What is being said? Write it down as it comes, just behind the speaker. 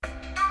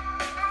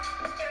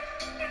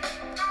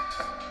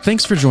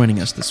Thanks for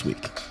joining us this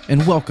week,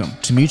 and welcome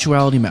to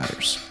Mutuality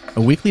Matters,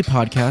 a weekly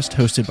podcast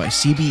hosted by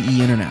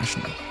CBE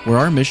International, where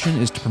our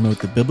mission is to promote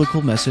the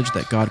biblical message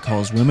that God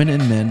calls women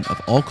and men of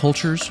all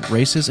cultures,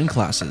 races, and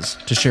classes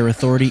to share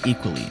authority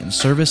equally in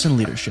service and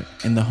leadership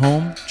in the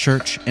home,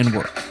 church, and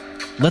work.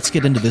 Let's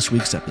get into this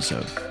week's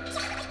episode.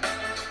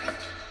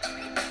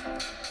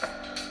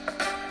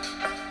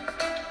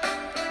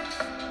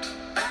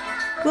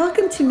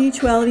 Welcome to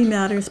Mutuality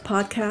Matters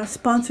podcast,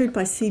 sponsored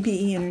by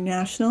CBE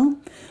International.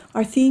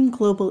 Our theme,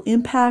 Global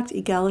Impact,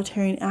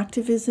 Egalitarian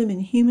Activism,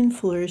 and Human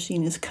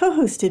Flourishing, is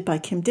co-hosted by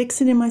Kim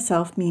Dixon and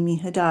myself, Mimi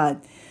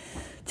Haddad.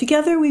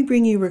 Together, we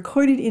bring you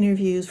recorded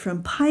interviews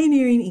from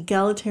pioneering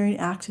egalitarian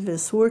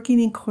activists working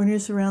in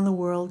corners around the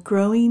world,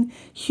 growing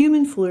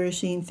human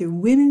flourishing through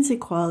women's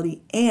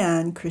equality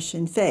and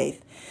Christian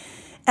faith.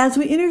 As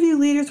we interview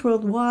leaders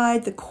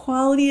worldwide, the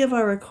quality of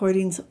our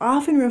recordings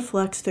often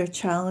reflects their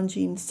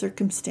challenging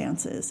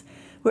circumstances,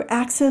 where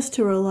access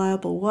to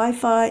reliable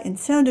Wi-Fi and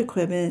sound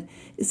equipment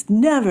is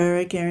never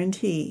a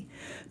guarantee.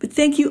 But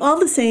thank you all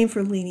the same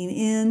for leaning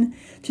in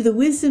to the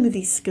wisdom of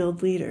these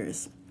skilled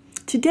leaders.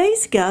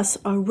 Today's guests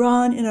are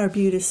Ron and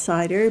Arbutus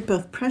Sider,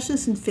 both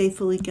precious and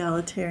faithful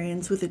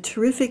egalitarians with a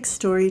terrific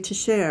story to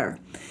share.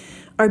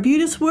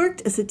 Arbutus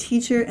worked as a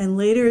teacher and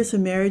later as a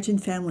marriage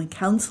and family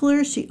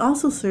counselor. She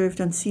also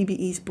served on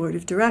CBE's board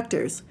of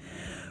directors.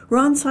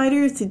 Ron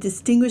Sider is a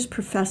distinguished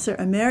professor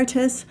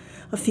emeritus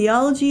of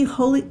theology,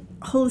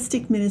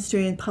 holistic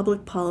ministry, and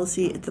public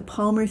policy at the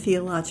Palmer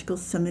Theological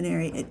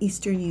Seminary at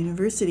Eastern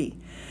University.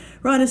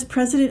 Ron is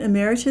president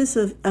emeritus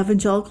of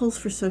Evangelicals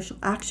for Social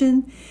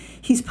Action.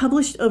 He's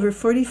published over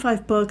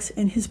 45 books,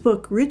 and his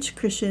book, Rich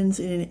Christians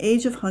in an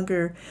Age of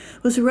Hunger,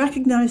 was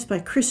recognized by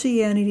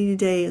Christianity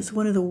Today as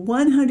one of the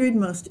 100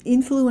 most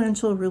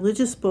influential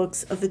religious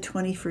books of the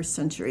 21st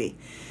century.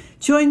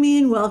 Join me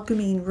in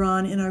welcoming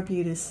Ron and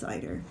Arbutus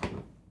Sider.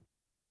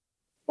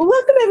 Well,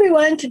 welcome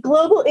everyone to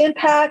Global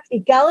Impact,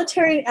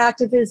 Egalitarian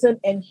Activism,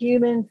 and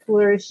Human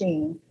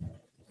Flourishing.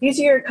 These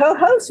are your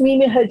co-hosts,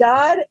 Mimi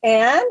Haddad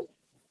and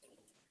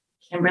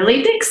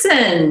Kimberly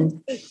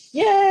Dixon.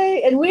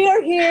 Yay! And we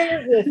are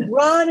here with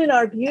Ron and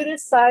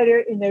Arbutus Sider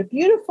in their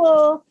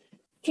beautiful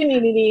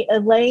community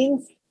of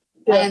Lansdale,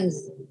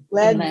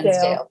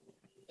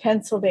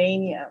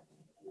 Pennsylvania.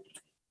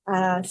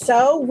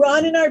 So,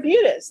 Ron and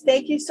Arbutus,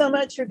 thank you so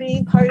much for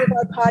being part of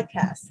our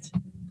podcast.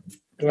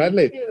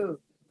 Gladly. Thank you.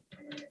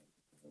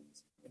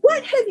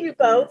 What have you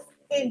both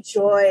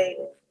enjoyed?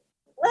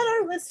 Let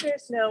our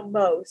listeners know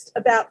most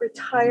about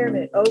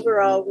retirement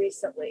overall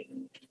recently.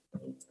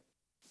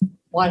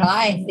 What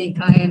I think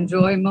I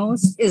enjoy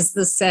most is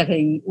the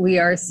setting. We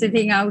are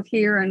sitting out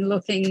here and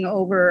looking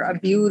over a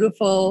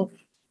beautiful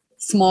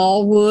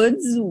small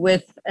woods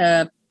with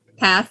a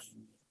path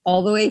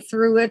all the way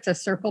through it, a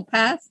circle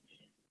path.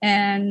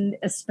 And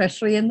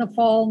especially in the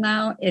fall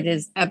now, it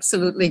is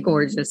absolutely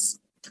gorgeous.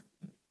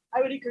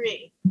 I would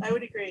agree.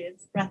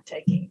 It's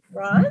breathtaking.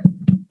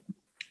 Ron?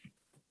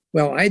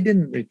 Well, I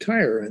didn't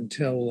retire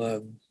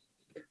until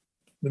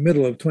the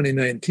middle of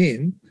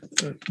 2019,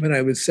 when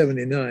I was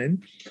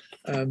 79.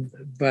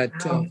 But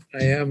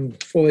I am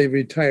fully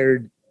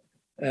retired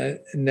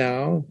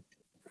now.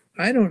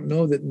 I don't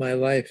know that my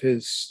life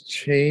has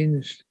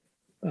changed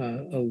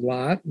a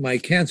lot. My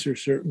cancer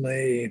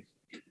certainly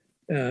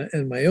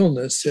and my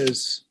illness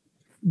has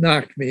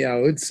knocked me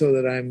out so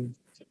that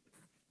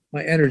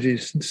my energy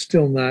is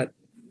still not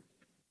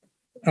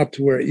up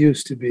to where it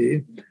used to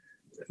be.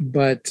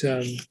 But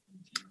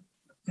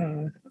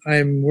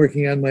I'm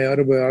working on my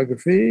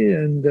autobiography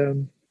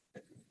and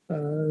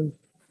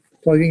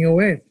plugging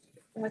away.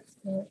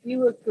 Excellent.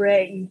 You look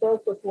great. You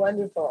both look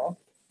wonderful.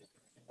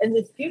 And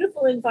this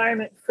beautiful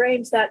environment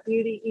frames that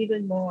beauty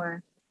even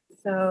more.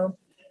 So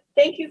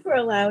thank you for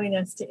allowing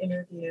us to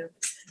interview.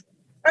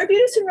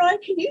 Arbutus and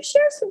Ron, can you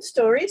share some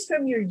stories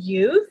from your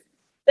youth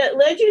that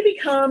led you to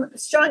become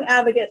strong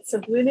advocates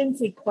of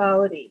women's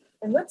equality?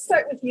 And let's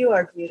start with you,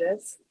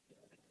 Arbutus.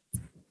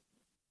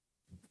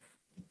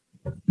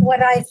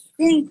 What I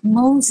think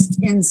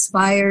most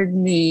inspired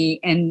me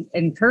and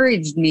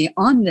encouraged me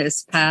on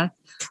this path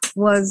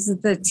was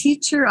the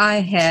teacher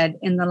I had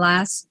in the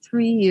last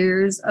 3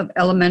 years of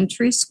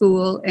elementary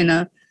school in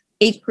a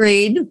 8th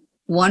grade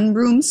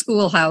one-room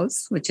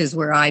schoolhouse, which is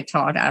where I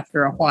taught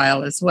after a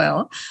while as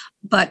well.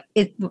 But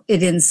it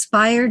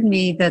inspired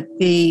me that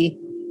the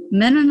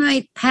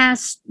Mennonite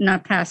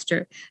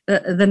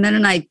the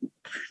Mennonite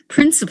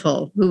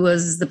principal, who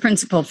was the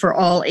principal for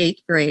all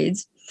 8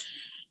 grades,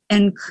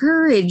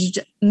 encouraged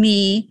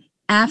me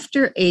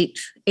after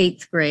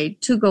eighth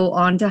grade to go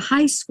on to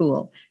high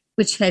school,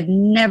 which had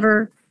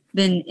never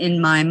been in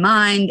my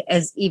mind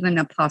as even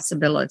a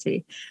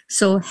possibility.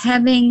 So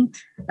having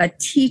a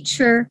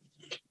teacher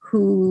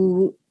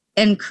who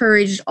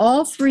encouraged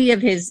all 3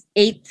 of his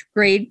 8th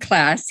grade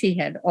class, he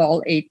had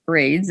all 8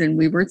 grades and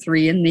we were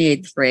 3 in the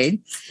 8th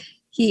grade,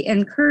 he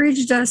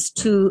encouraged us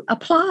to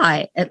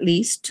apply at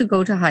least to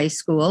go to high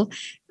school.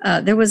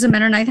 There was a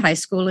Mennonite high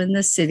school in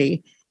the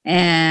city,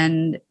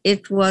 and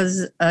it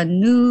was a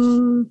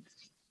new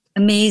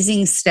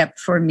amazing step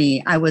for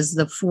me. I was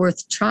the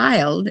fourth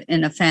child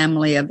in a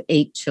family of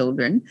 8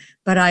 children,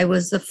 but I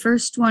was the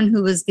first one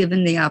who was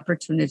given the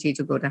opportunity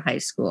to go to high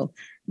school.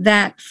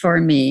 That for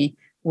me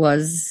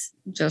was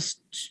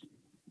just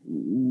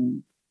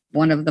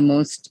one of the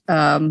most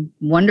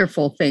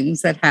wonderful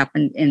things that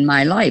happened in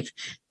my life.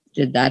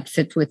 Did that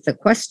fit with the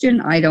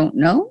question? I don't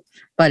know,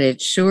 but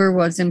it sure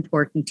was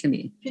important to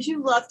me. Because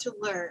you love to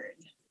learn.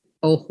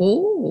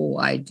 Oh,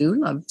 I do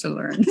love to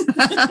learn.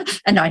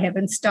 And I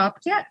haven't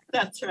stopped yet.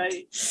 That's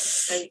right.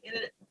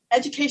 And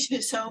education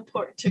is so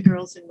important to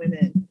girls and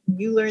women.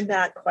 You learned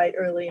that quite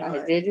early on.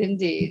 I did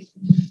indeed.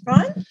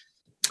 Ron?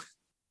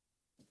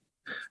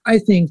 I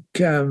think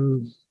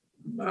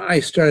I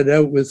started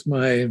out with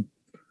my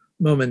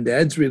mom and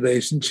dad's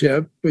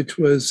relationship, which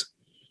was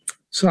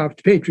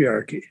soft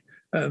patriarchy.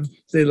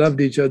 They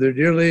loved each other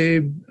dearly,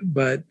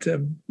 but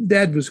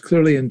Dad was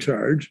clearly in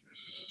charge.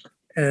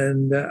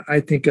 And I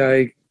think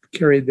I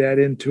carried that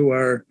into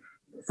our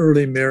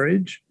early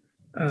marriage.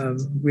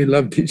 We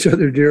loved each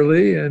other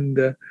dearly,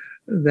 and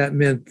that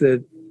meant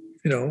that,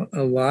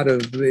 a lot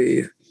of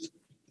the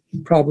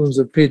problems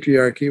of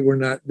patriarchy were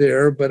not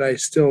there, but I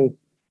still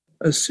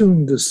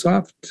assumed the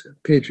soft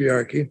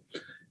patriarchy.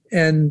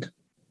 And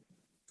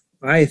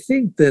I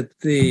think that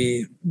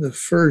the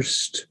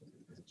first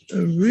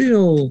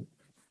real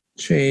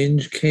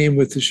change came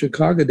with the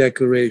Chicago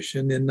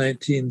Declaration in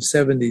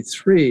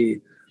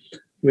 1973,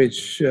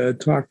 which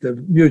talked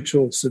of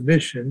mutual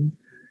submission.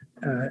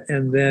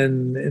 And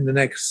then in the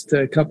next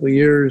couple of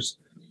years,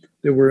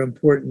 there were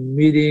important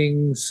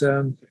meetings,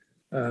 and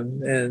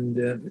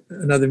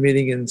another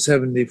meeting in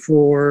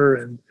 74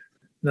 and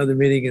another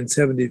meeting in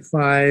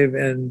 75.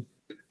 And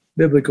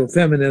biblical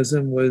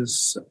feminism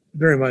was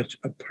very much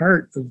a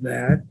part of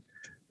that.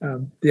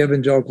 The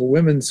Evangelical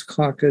Women's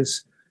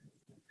Caucus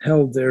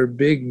held their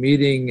big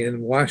meeting in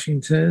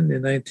Washington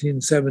in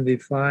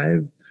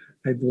 1975.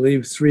 I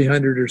believe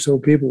 300 or so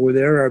people were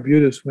there.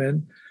 Arbutus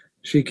went.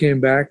 She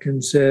came back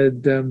and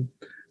said,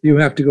 you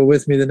have to go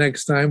with me the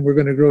next time. We're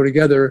going to grow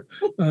together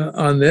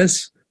on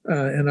this.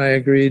 And I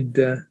agreed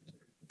to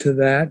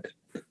that.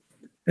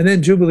 And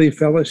then Jubilee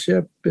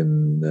Fellowship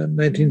in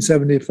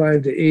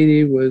 1975 to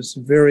 80 was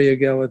very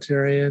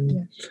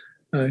egalitarian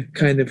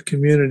kind of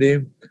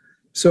community.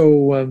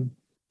 So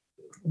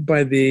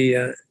by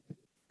the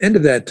end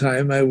of that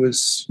time, I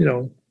was,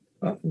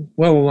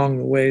 well along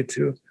the way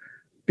to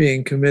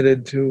being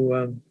committed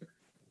to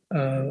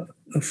a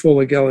full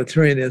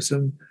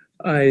egalitarianism.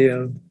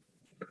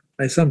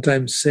 I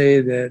sometimes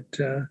say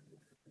that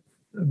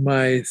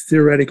my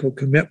theoretical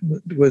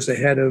commitment was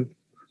ahead of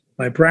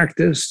my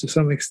practice to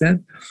some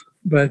extent,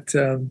 but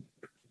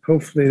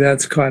hopefully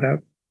that's caught up.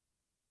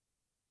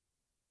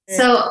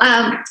 So,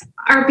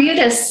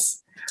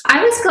 Arbutus,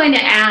 I was going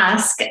to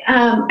ask,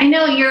 I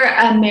know you're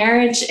a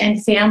marriage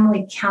and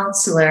family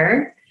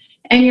counselor,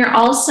 and you're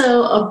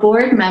also a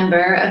board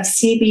member of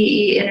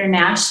CBE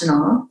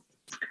International.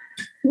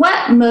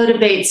 What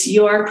motivates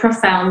your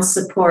profound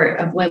support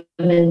of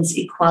women's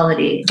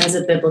equality as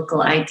a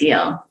biblical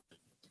ideal?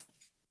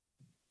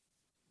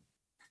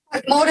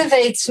 What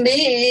motivates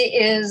me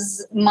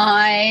is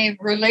my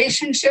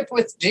relationship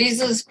with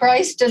Jesus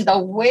Christ and the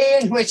way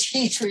in which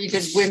he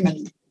treated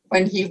women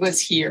when he was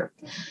here.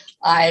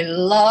 I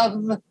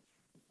love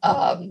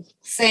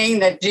saying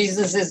that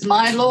Jesus is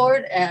my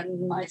Lord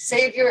and my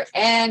Savior,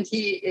 and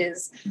he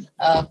is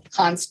a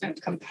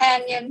constant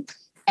companion.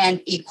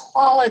 And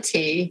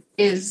equality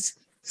is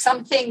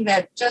something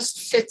that just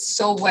fits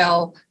so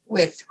well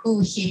with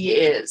who he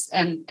is.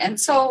 And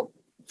so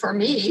for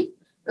me,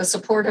 the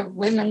support of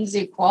women's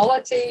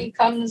equality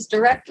comes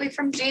directly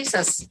from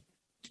Jesus.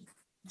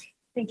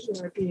 Thank you,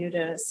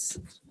 Arbutus.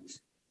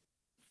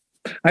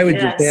 I would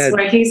just add,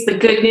 where he's the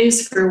good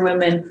news for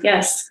women.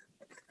 Yes.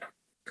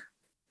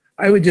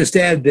 I would just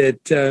add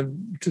that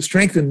to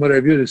strengthen what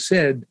Arbutus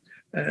said,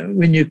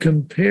 when you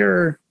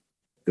compare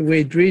the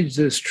way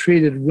Jesus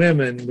treated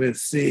women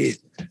with the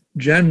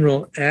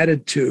general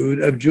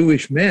attitude of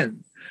Jewish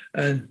men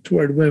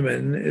toward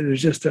women,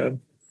 there's just a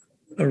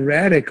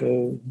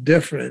radical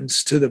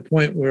difference to the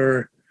point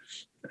where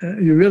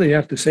you really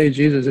have to say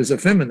Jesus is a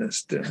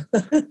feminist.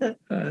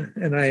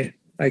 And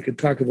I could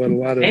talk about a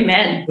lot of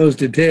Amen. Those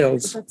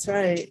details. That's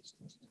right.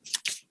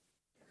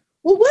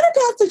 Well, what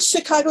about the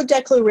Chicago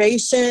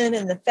Declaration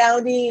and the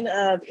founding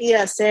of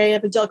ESA,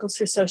 Evangelicals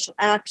for Social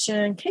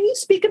Action? Can you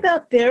speak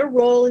about their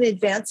role in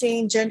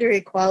advancing gender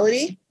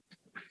equality?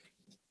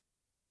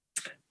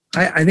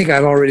 I think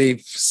I've already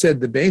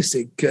said the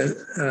basic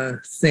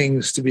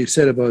things to be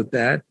said about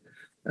that.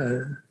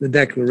 The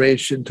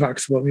Declaration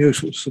talks about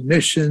mutual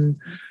submission.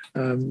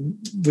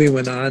 We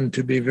went on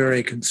to be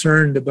very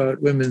concerned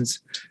about women's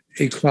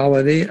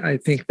equality. I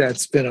think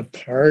that's been a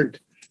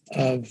part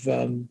of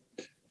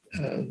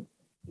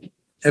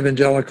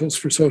Evangelicals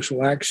for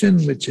Social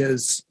Action,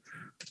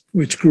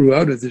 which grew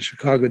out of the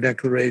Chicago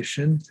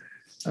Declaration,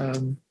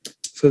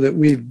 so that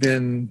we've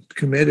been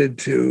committed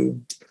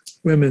to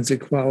women's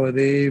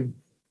equality,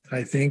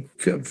 I think,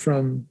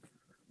 from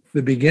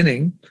the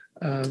beginning.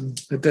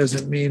 It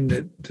doesn't mean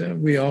that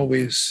we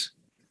always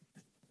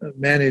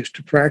manage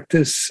to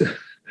practice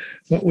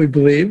what we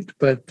believed,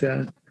 but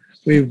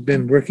we've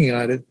been working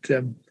on it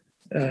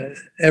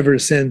ever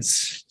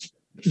since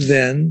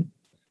then.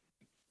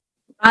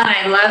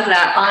 I love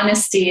that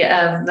honesty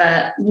of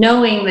the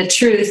knowing the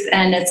truth,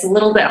 and it's a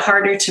little bit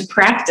harder to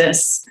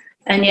practice,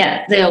 and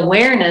yet the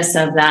awareness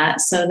of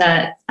that so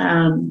that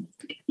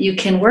you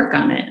can work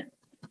on it.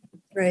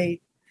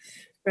 Right.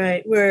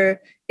 We're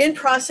in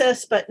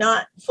process, but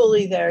not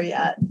fully there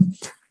yet.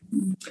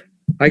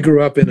 I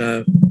grew up in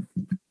a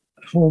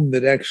home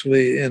that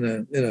actually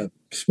in a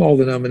small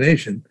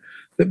denomination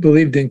that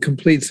believed in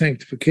complete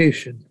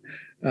sanctification.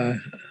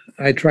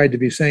 I tried to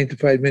be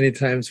sanctified many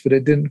times, but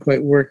it didn't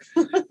quite work.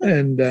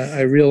 And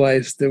I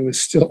realized there was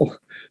still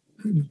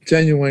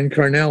genuine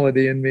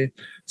carnality in me.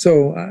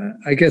 So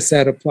I guess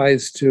that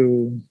applies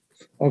to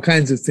all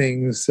kinds of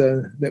things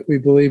that we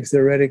believe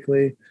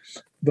theoretically,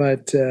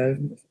 but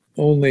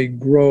only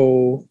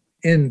grow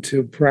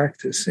into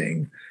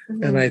practicing.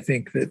 Mm-hmm. And I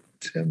think that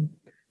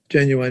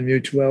genuine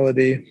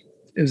mutuality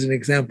is an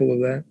example of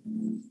that.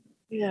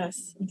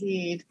 Yes,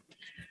 indeed.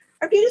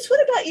 Arbutus,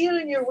 what about you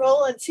and your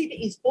role on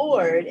CBE's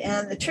board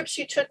and the trips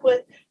you took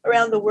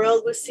around the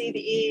world with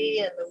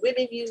CBE and the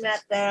women you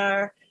met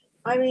there?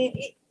 I mean,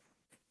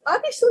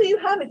 obviously you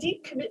have a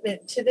deep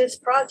commitment to this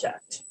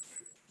project.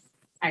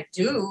 I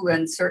do,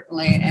 and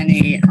certainly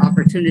any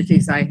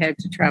opportunities I had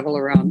to travel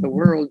around the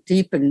world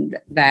deepened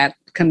that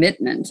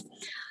commitment.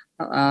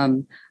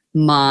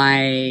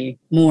 My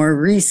more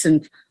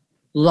recent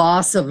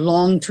loss of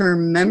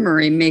long-term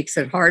memory makes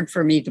it hard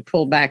for me to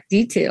pull back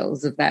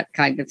details of that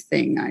kind of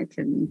thing. I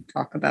can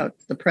talk about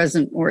the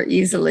present more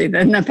easily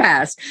than the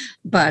past,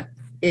 but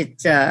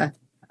it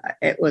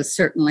was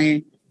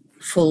certainly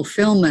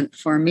fulfillment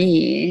for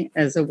me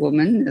as a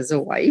woman, as a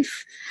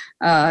wife,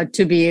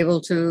 to be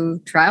able to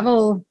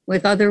travel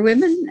with other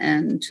women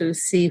and to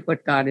see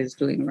what God is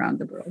doing around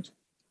the world.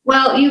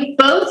 Well, you've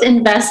both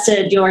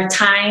invested your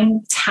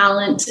time,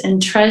 talent,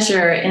 and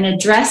treasure in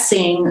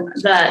addressing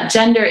the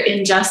gender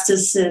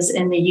injustices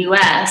in the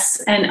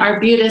U.S. And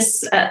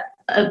Arbutus,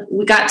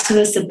 we got to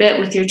this a bit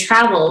with your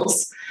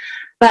travels,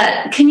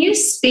 but can you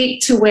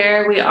speak to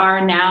where we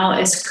are now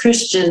as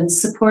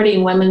Christians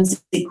supporting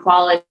women's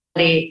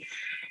equality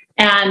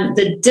and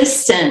the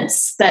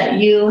distance that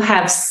you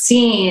have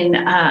seen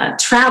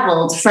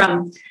traveled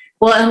from?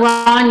 Well, and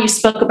Ron, you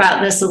spoke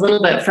about this a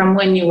little bit, from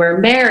when you were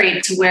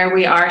married to where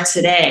we are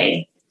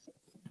today.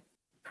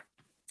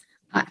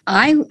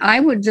 I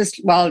would just,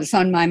 while it's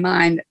on my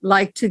mind,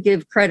 like to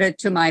give credit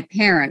to my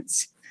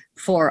parents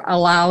for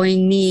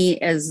allowing me,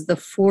 as the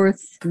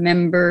fourth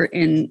member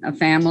in a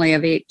family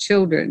of 8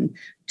 children,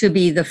 to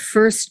be the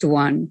first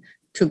one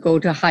to go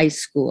to high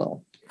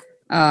school.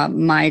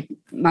 My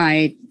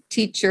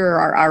teacher,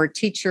 or our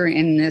teacher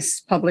in this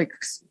public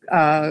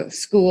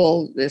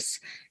school, this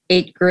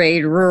 8th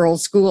grade rural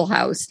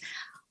schoolhouse,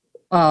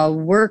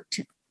 worked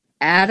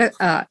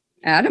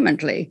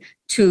adamantly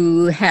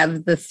to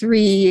have the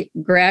 3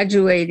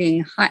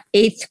 graduating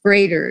 8th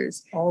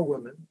graders, all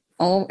women,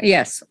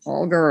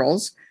 all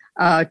girls,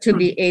 to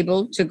be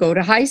able to go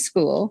to high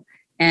school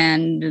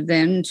and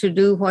then to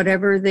do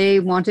whatever they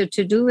wanted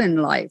to do in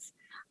life.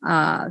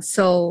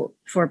 So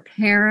for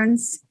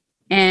parents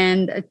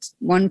and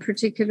one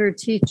particular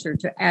teacher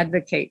to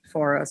advocate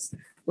for us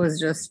was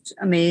just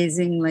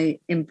amazingly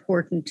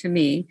important to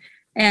me.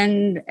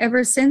 And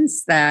ever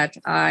since that,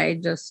 I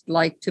just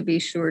like to be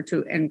sure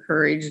to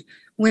encourage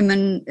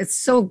women. It's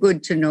so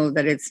good to know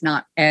that it's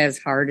not as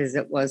hard as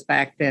it was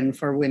back then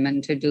for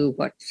women to do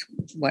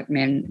what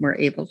men were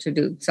able to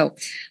do. So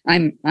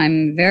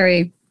I'm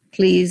very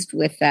pleased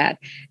with that.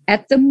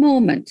 At the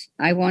moment,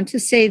 I want to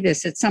say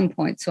this at some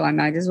point, so I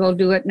might as well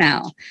do it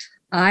now.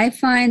 I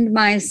find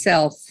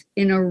myself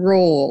in a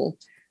role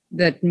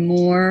that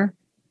more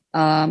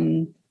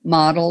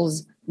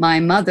models my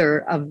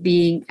mother of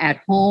being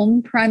at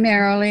home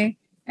primarily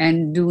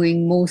and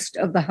doing most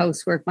of the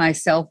housework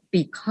myself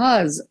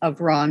because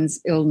of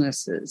Ron's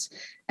illnesses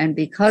and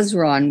because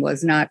Ron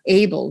was not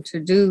able to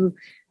do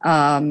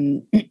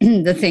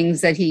the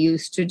things that he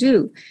used to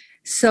do.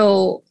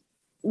 So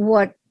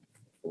what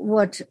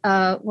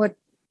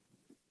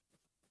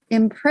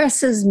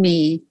impresses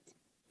me,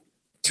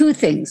 2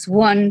 things.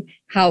 One,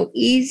 how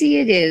easy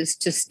it is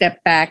to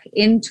step back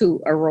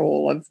into a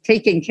role of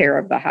taking care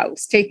of the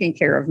house, taking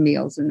care of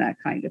meals and that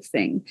kind of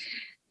thing.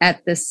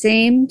 At the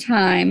same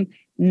time,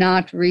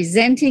 not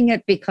resenting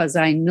it because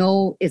I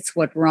know it's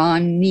what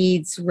Ron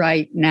needs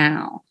right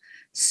now.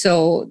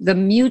 So the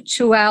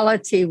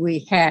mutuality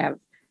we have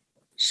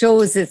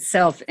shows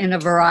itself in a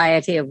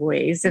variety of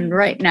ways. And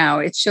right now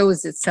it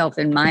shows itself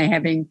in my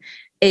having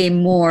a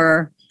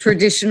more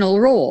traditional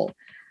role.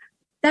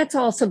 That's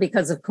also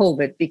because of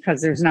COVID,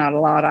 because there's not a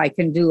lot I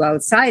can do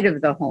outside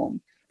of the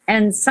home.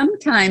 And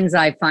sometimes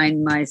I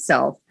find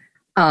myself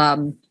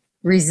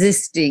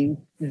resisting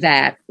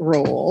that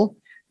role.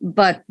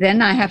 But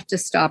then I have to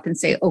stop and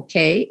say,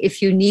 okay,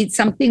 if you need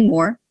something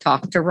more,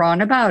 talk to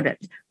Ron about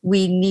it.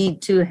 We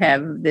need to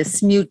have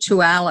this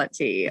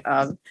mutuality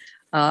of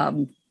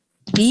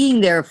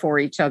being there for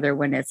each other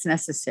when it's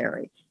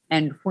necessary,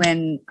 and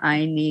when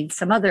I need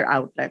some other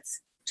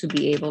outlets to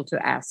be able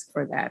to ask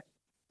for that.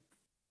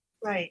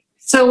 Right.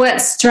 So what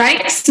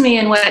strikes me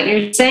in what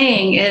you're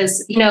saying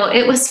is,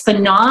 it was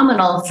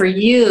phenomenal for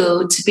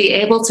you to be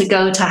able to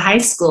go to high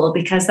school,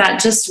 because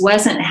that just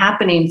wasn't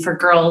happening for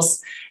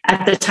girls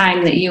at the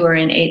time that you were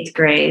in 8th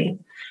grade.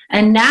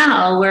 And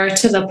now we're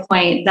to the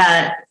point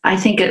that I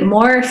think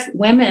more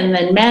women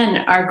than men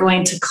are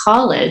going to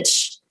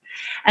college.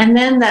 And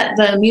then that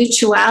the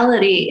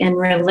mutuality in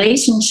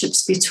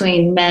relationships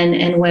between men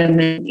and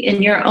women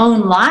in your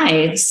own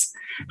lives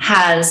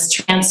has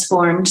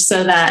transformed,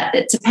 so that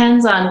it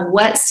depends on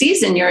what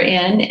season you're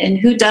in and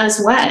who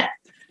does what.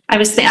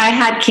 I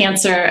had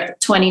cancer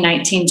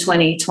 2019,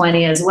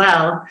 2020 as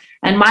well.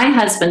 And my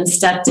husband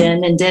stepped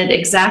in and did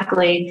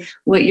exactly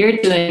what you're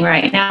doing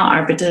right now,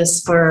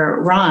 Arbutus,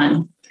 for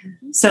Ron.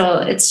 So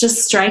it's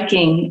just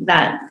striking,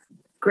 that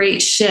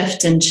great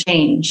shift and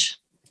change.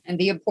 And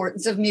the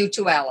importance of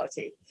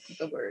mutuality,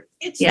 the word.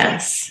 It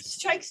Yes.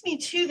 strikes me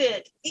too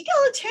that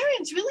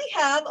egalitarians really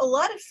have a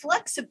lot of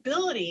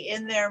flexibility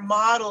in their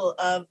model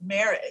of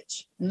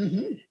marriage.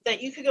 Mm-hmm.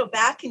 That you could go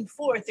back and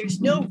forth. There's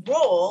no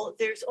role.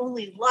 There's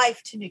only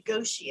life to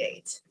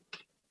negotiate.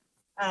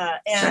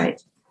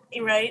 Right.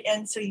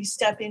 And so you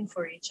step in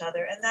for each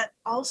other. And that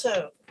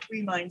also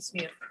reminds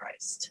me of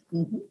Christ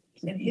and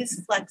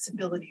his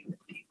flexibility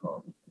with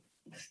people.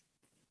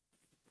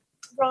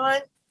 Ron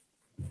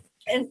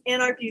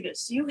and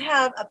Arbutus, you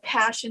have a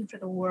passion for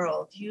the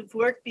world. You've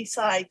worked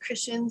beside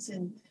Christians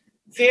in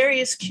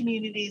various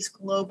communities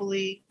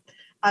globally.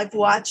 I've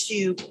watched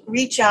you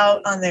reach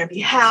out on their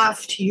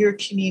behalf to your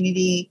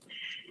community.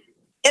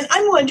 And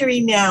I'm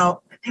wondering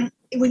now,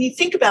 when you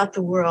think about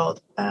the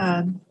world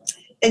and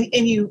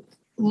you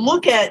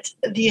look at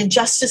the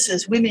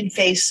injustices women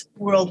face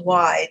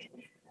worldwide,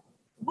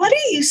 what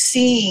are you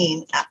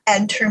seeing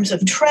in terms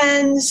of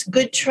trends,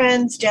 good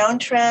trends,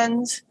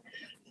 downtrends?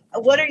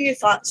 What are your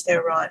thoughts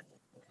there, Ron?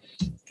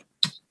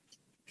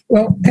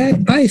 Well,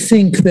 I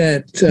think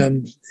that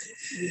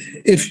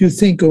if you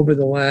think over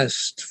the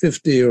last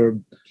 50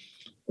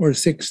 or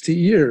 60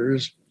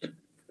 years,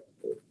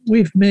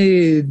 we've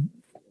made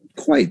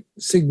quite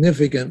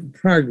significant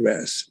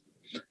progress.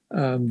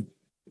 One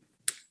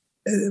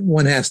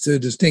has to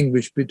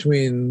distinguish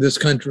between this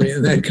country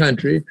and that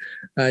country.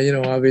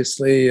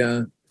 Obviously,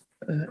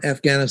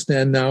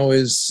 Afghanistan now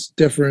is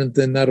different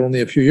than not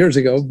only a few years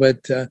ago,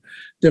 but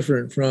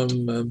different from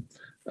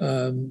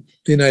the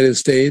United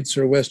States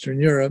or Western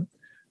Europe.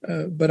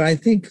 But I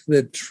think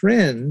the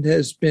trend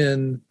has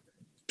been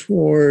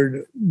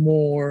toward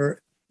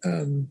more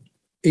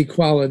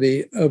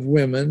equality of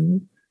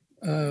women,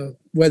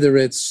 whether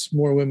it's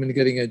more women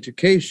getting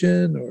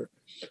education or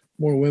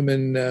more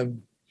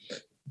women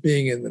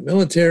being in the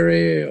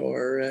military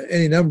or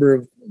any number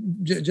of,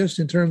 just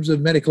in terms of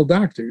medical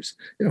doctors.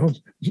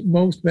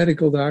 Most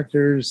medical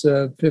doctors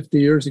 50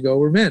 years ago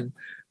were men.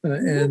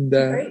 And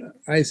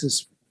I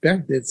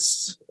suspect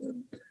it's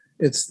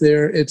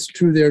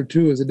true there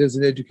too, as it is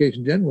in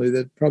education generally,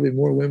 that probably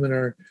more women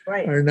are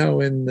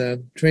now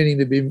in training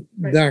to be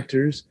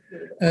doctors.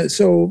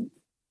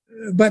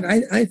 But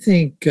I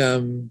think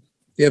the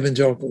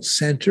Evangelical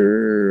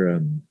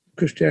Center,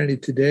 Christianity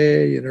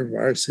Today,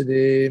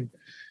 InterVarsity,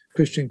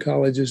 Christian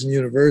colleges and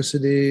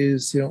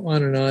universities,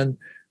 on and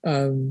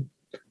on,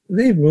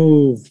 they've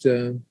moved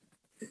in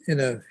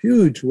a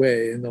huge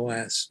way in the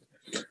last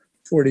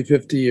 40,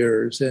 50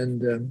 years.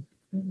 And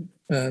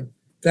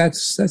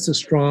that's a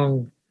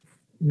strong,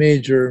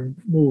 major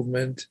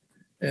movement.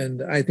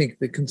 And I think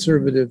the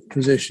conservative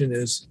position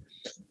is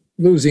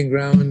losing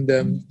ground.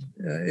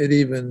 It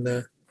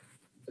even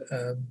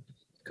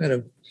kind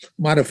of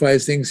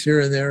modifies things here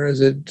and there as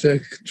it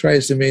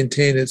tries to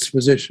maintain its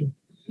position.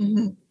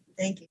 Mm-hmm.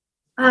 Thank you.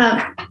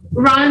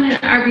 Ron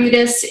and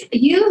Arbutus,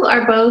 you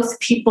are both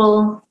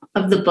people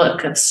of the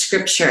book of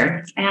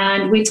Scripture,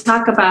 and we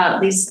talk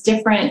about these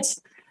different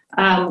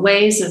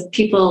ways of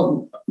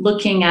people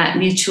looking at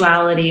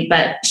mutuality,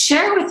 but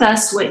share with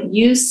us what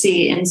you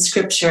see in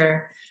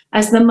Scripture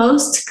as the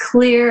most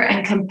clear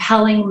and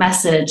compelling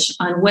message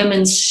on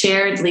women's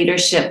shared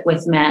leadership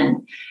with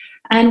men.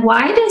 And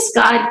why does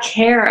God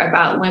care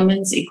about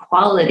women's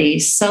equality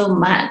so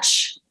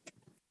much?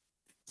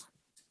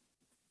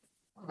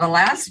 The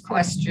last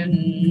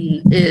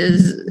question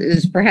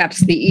is perhaps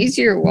the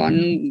easier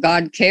one.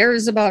 God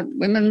cares about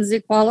women's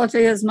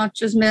equality as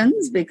much as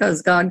men's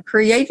because God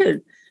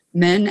created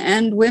men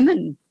and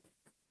women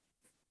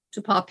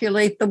to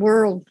populate the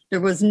world. There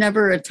was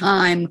never a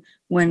time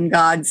when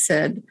God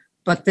said,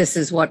 but this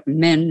is what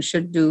men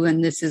should do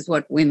and this is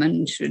what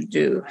women should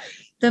do.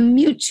 The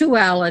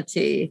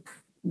mutuality,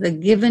 the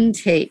give and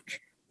take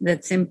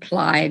that's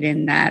implied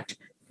in that,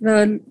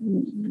 the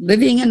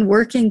living and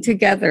working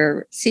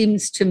together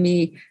seems to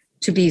me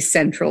to be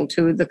central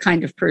to the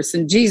kind of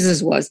person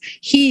Jesus was.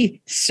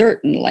 He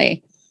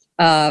certainly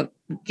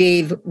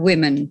gave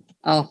women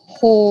a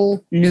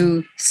whole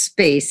new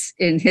space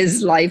in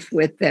his life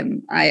with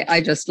them.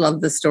 I just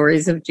love the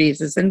stories of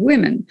Jesus and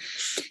women.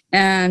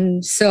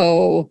 And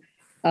so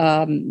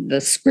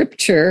the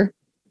scripture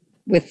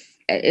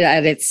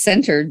at its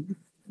center,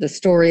 the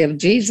story of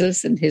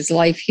Jesus and his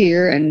life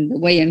here and the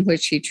way in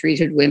which he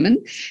treated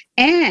women.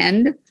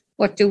 And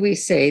what do we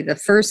say? The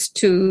first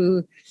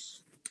two,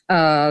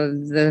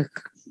 in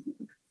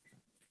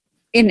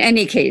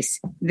any case,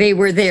 they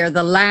were there,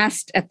 the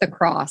last at the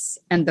cross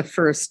and the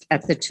first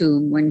at the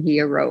tomb when he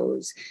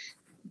arose.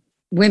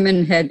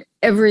 Women had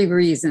every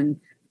reason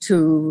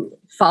to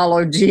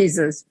follow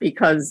Jesus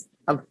because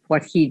of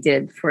what he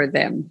did for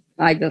them.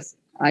 I just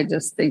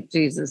think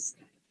Jesus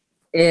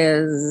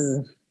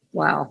is,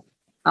 wow,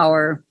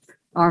 our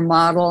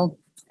model.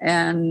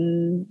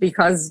 And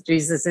because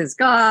Jesus is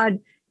God,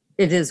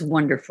 it is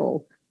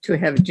wonderful to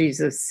have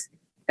Jesus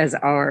as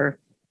our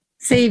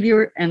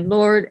Savior and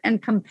Lord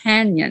and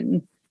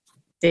companion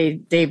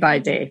day by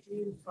day.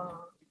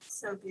 Beautiful.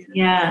 So beautiful.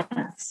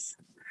 Yes.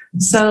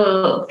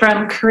 So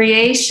from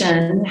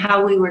creation,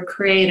 how we were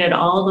created,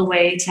 all the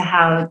way to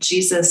how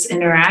Jesus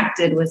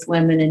interacted with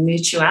women in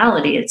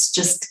mutuality, it's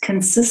just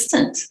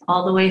consistent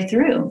all the way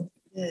through.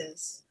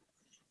 Yes.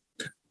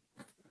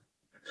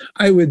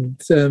 I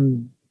would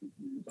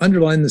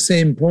underline the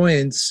same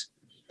points.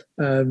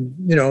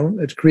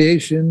 At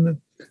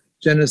creation,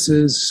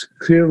 Genesis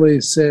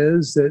clearly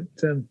says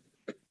that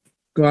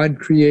God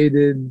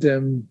created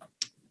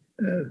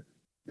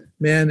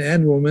man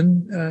and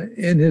woman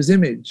in his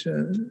image,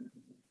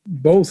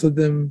 both of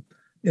them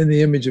in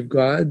the image of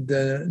God,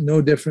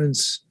 no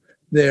difference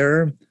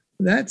there.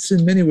 That's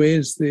in many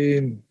ways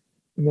the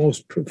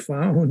most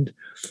profound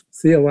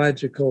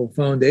theological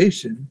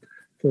foundation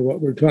for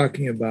what we're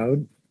talking about.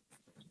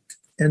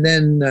 And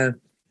then,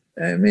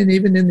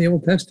 even in the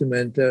Old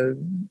Testament,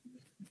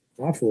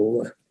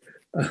 awful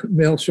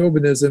male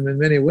chauvinism in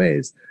many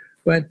ways.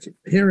 But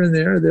here and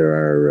there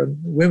are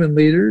women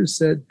leaders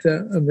that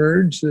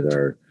emerge that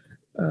are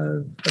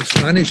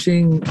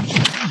astonishing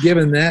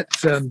given that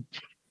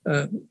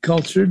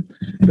culture.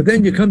 But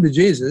then you come to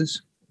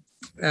Jesus,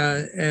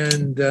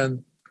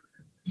 and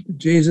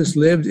Jesus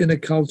lived in a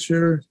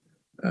culture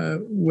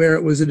where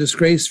it was a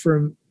disgrace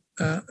for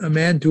a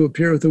man to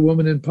appear with a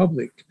woman in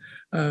public,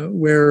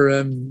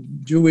 where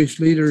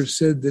Jewish leaders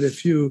said that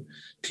if you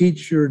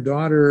teach your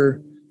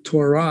daughter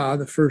Torah,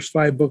 the first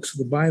 5 books of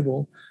the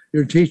Bible,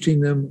 you're teaching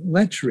them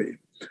lechery.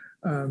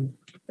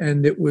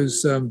 And it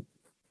was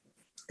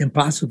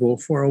impossible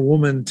for a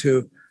woman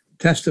to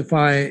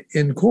testify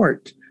in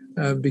court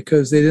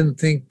because they didn't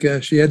think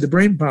she had the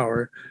brain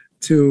power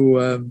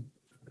to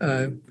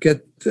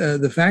get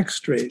the facts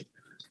straight.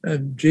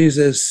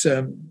 Jesus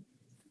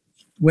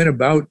went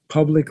about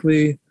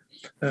publicly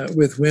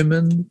with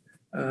women.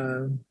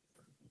 The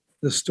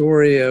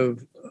story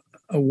of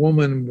a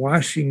woman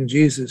washing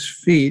Jesus'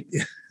 feet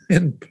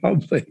in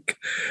public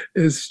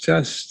is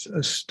just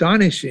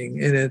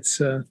astonishing in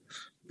its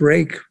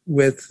break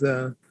with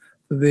the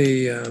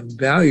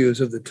values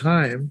of the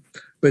time.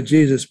 But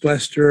Jesus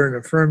blessed her and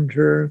affirmed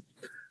her.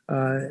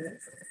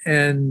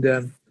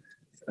 And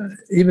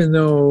even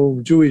though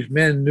Jewish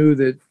men knew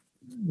that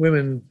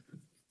women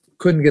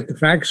couldn't get the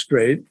facts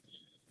straight,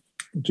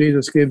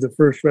 Jesus gave the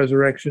first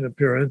resurrection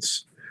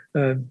appearance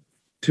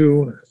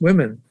to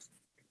women.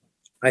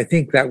 I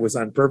think that was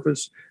on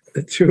purpose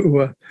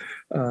to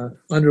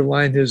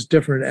underline his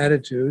different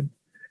attitude.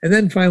 And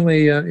then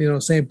finally,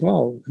 St.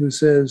 Paul, who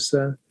says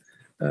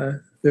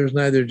there's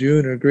neither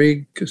Jew nor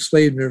Greek,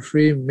 slave nor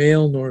free,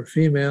 male nor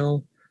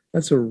female.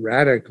 That's a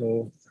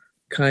radical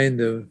kind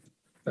of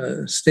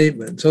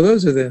statement. So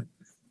those are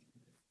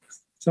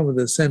some of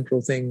the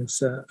central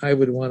things I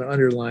would want to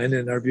underline,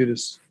 and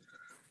Arbutus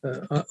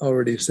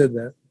already said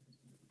that.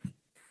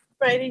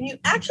 Right, and you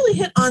actually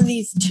hit on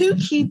these 2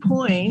 key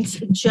points.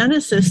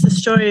 Genesis, the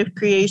story of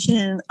creation,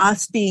 and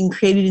us being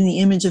created in the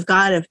image of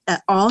God of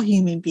all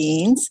human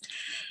beings.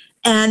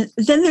 And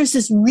then there's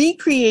this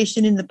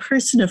recreation in the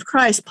person of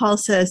Christ. Paul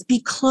says,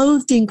 be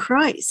clothed in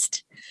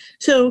Christ.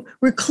 So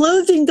we're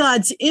clothed in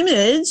God's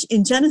image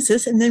in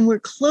Genesis, and then we're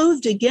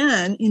clothed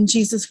again in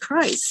Jesus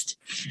Christ.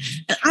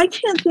 And I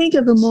can't think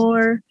of a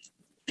more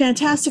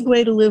fantastic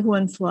way to live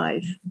one's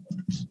life.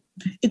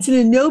 It's an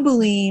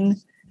ennobling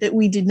that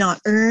we did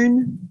not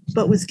earn,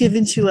 but was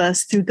given to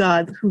us through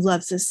God who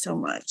loves us so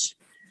much.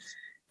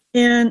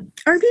 And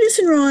Arbutus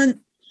and Ron,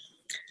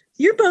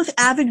 you're both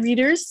avid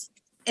readers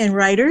and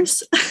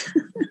writers.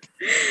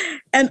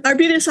 And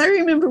Arbutus, I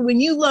remember when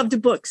you loved a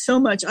book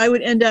so much, I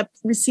would end up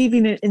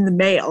receiving it in the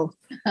mail.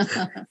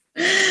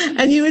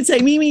 And you would say,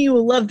 Mimi, you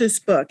will love this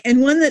book.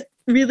 And one that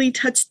really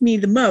touched me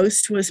the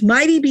most was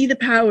Mighty Be the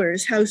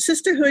Powers, How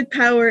Sisterhood,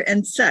 Power,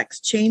 and Sex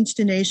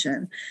Changed a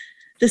Nation.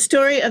 The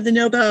story of the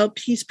Nobel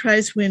Peace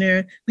Prize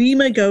winner,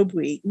 Lima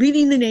Gobwe,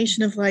 leading the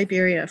nation of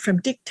Liberia from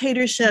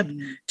dictatorship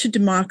to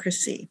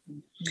democracy.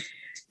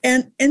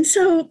 And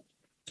so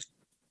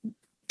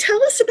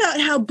tell us about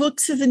how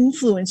books have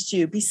influenced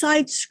you,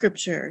 besides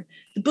scripture,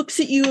 the books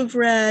that you have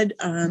read,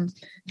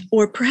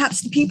 or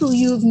perhaps the people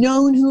you have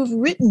known who have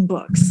written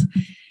books.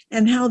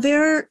 and how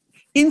their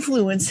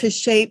influence has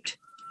shaped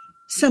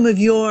some of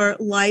your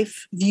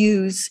life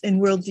views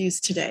and worldviews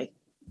today.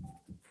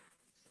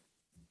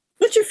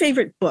 What's your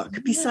favorite book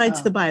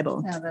besides the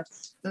Bible? Yeah,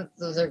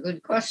 those are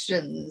good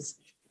questions.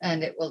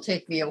 And it will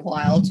take me a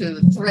while to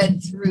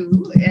thread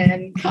through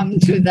and come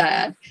to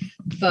that.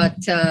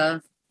 But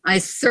I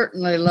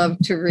certainly love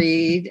to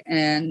read,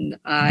 and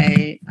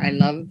I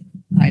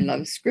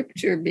love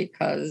scripture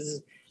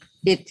because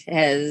it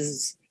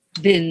has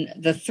been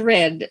the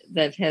thread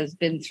that has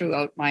been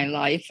throughout my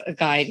life, a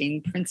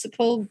guiding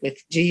principle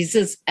with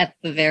Jesus at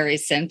the very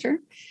center.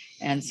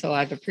 And so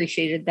I've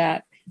appreciated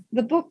that.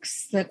 The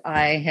books that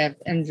I have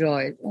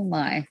enjoyed, oh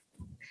my,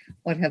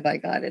 what have I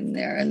got in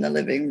there in the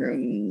living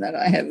room that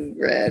I haven't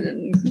read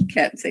and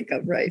can't think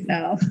of right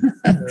now?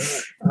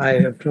 I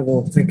have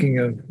trouble thinking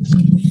of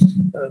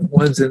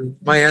ones in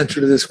my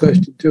answer to this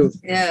question too.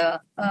 Yeah.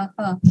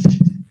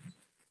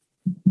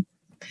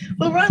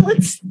 Well, Ron,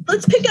 let's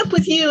pick up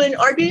with you, and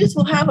our viewers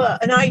will have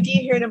an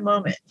idea here in a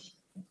moment.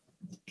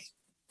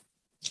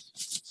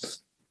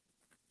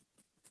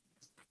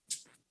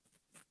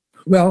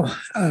 Well,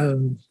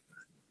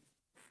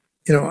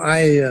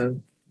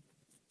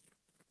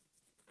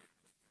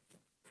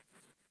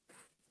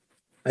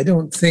 I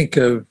don't think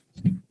of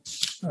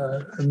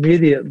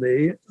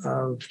immediately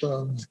of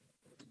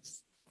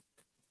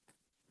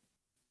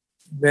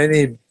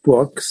many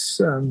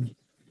books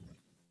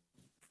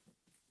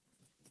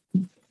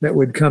that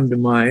would come to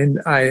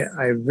mind.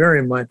 I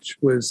very much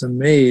was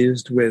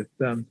amazed with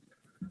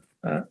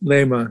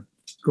Lema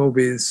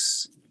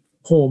Gobi's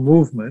whole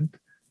movement.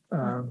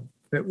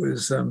 It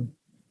was an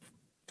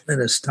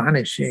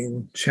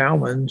astonishing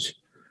challenge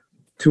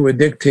to a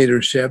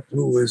dictatorship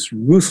who was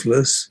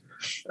ruthless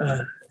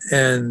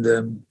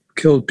and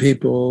killed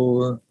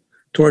people,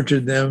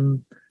 tortured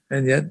them,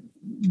 and yet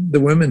the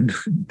women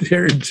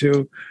dared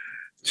to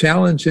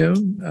challenge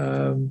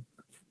him.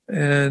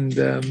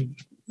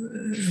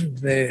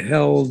 They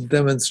held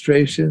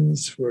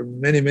demonstrations for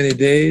many, many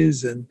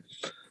days and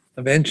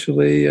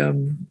eventually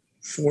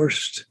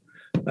forced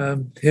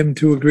him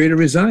to agree to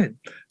resign.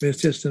 I mean,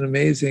 it's just an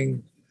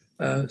amazing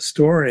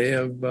story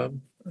of a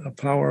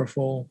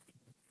powerful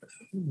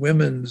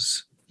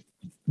women's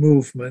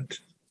movement.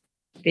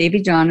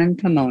 Baby John and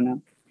Pomona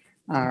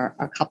are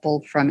a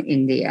couple from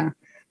India,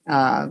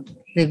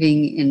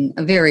 living in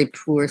a very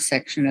poor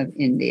section of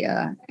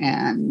India.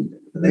 And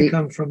they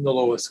come from the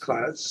lowest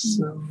class.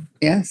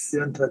 Yes. The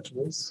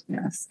untouchables.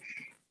 Yes.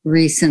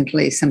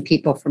 Recently, some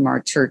people from our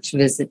church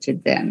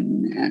visited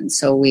them. And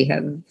so we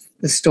have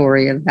the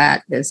story of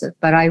that visit.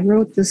 But I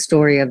wrote the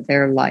story of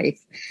their life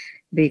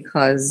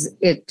because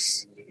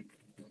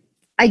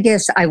I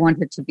guess I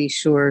wanted to be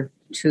sure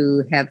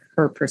to have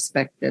her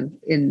perspective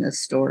in the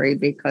story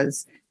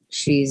because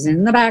she's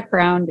in the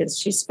background as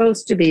she's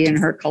supposed to be in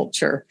her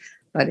culture.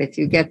 But if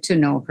you get to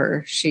know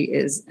her, she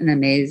is an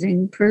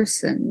amazing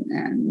person.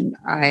 And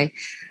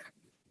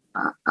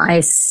I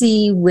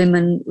see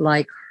women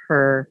like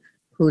her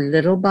who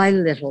little by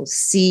little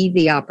see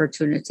the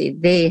opportunity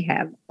they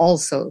have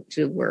also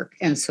to work.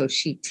 And so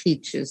she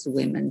teaches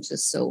women to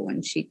sew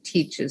and she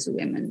teaches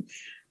women.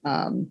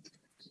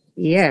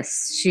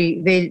 Yes,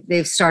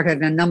 they've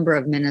started a number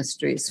of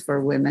ministries for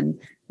women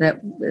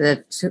that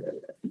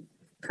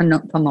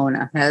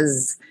Pomona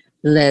has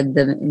led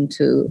them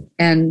into.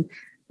 And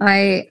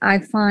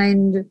I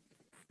find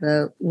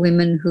the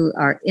women who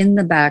are in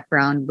the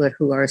background, but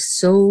who are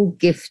so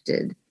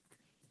gifted,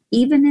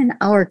 even in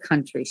our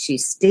country, she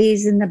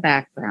stays in the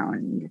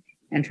background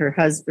and her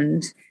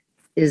husband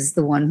is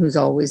the one who's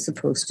always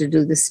supposed to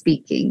do the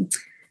speaking.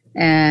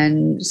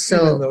 And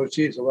so, even though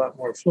she's a lot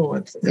more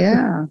fluent.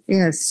 Yeah,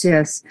 yes.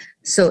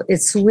 So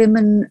it's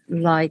women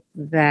like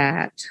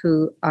that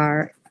who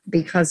are,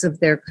 because of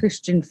their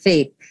Christian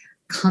faith,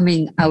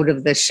 coming out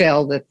of the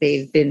shell that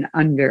they've been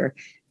under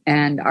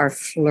and are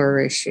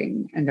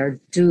flourishing and are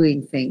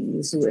doing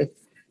things with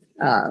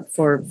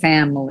for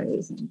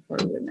families and for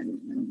women.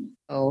 And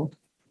so,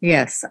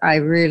 yes, I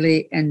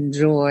really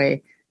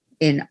enjoy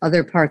in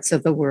other parts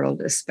of the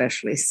world,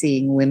 especially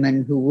seeing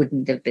women who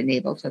wouldn't have been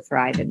able to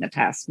thrive in the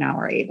past now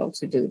are able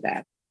to do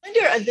that.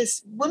 Linda,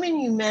 this woman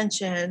you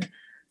mentioned,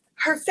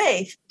 her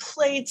faith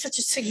played such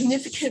a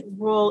significant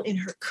role in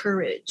her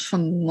courage.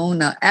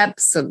 Pomona,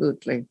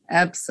 absolutely.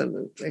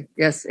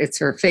 Yes, it's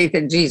her faith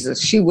in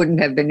Jesus. She wouldn't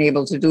have been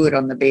able to do it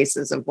on the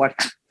basis of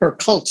what her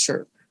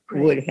culture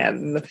would have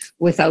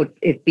without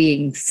it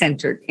being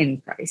centered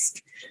in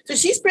Christ. So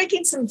she's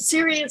breaking some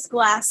serious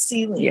glass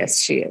ceilings. Yes,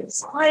 she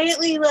is.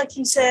 Quietly, like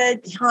you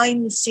said,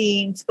 behind the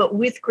scenes, but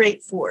with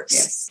great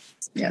force.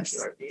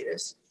 Yes.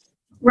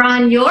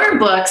 Ron, your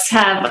books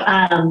have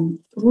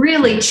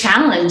really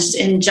challenged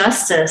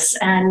injustice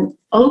and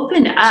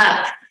opened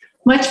up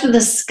much of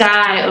the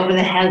sky over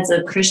the heads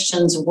of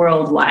Christians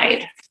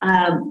worldwide.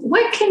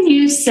 What can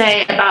you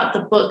say about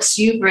the books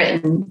you've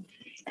written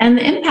and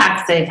the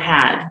impact they've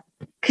had?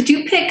 Could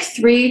you pick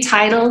 3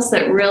 titles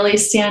that really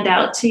stand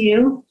out to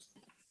you?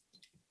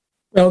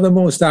 Well, the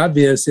most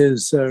obvious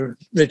is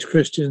Rich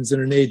Christians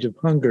in an Age of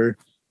Hunger.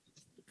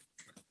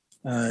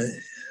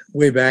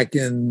 way back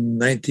in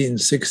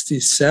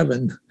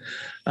 1967,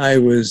 I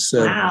was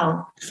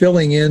Wow.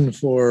 filling in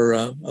for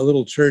a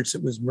little church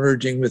that was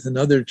merging with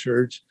another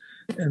church,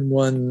 and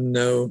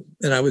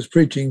I was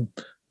preaching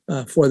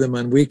for them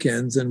on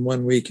weekends. And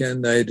one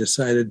weekend, I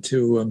decided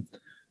to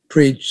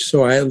preach.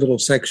 So I had a little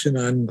section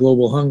on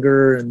global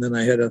hunger, and then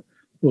I had a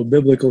little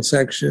biblical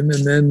section,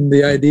 and then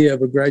the idea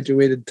of a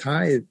graduated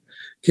tithe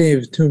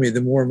came to me.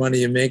 The more money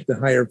you make, the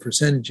higher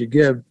percentage you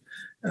give.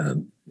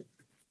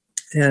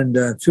 And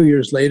 2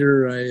 years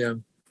later, I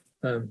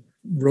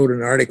wrote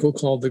an article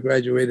called The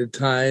Graduated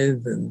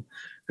Tithe, and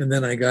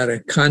then I got a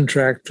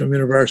contract from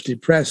University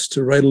Press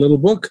to write a little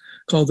book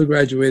called The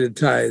Graduated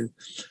Tithe.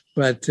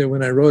 But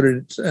when I wrote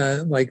it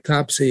like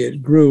Topsy,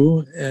 it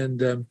grew,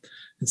 and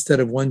instead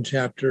of one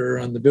chapter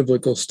on the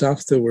biblical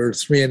stuff, there were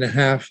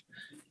 3.5,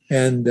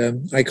 and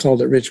I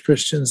called it Rich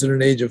Christians in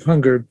an Age of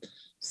Hunger.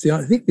 It's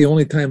I think the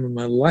only time in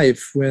my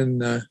life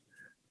when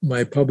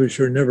my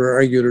publisher never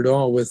argued at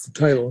all with the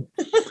title.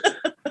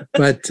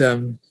 But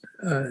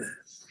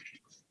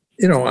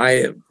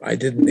I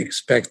didn't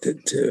expect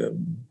it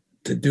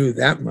to do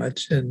that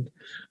much, and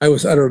I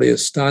was utterly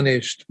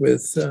astonished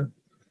with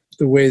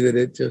the way that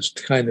it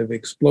just kind of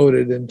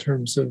exploded in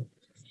terms of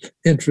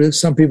interest.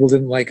 Some people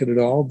didn't like it at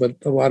all, but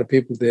a lot of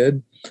people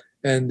did,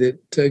 and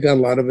it got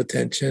a lot of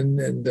attention.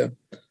 And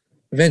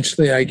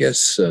eventually, I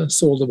guess,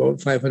 sold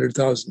about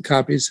 500,000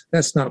 copies.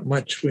 That's not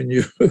much when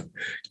you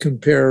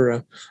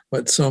compare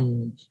what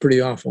some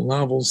pretty awful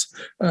novels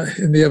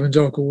in the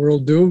evangelical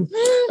world do.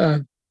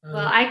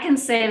 Well, I can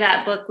say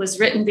that book was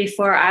written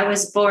before I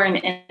was born,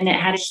 and it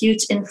had a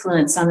huge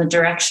influence on the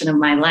direction of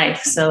my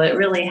life. So it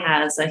really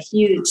has a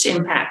huge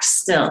impact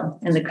still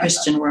in the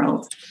Christian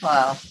world.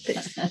 Wow.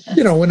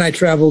 When I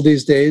travel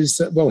these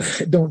days, well,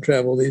 I don't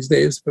travel these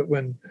days, but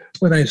when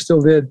I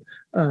still did,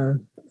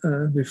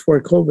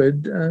 before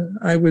COVID,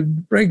 I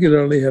would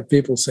regularly have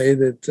people say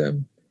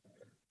that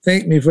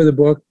thanked me for the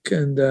book,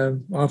 and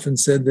often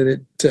said that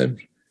it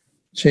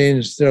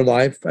changed their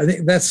life. I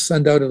think that's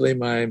undoubtedly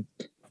my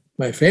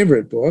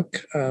favorite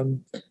book.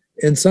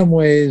 In some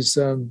ways,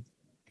 the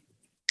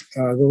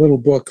little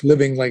book,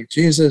 Living Like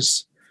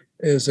Jesus,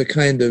 is a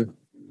kind of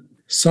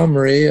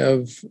summary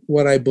of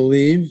what I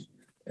believe,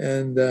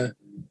 and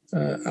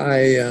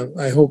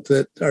I hope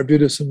that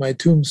Arbutus on my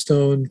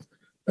tombstone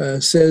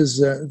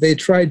says they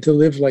tried to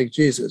live like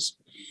Jesus.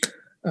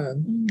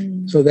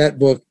 So that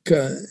book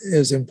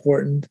is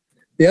important.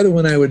 The other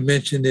one I would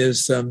mention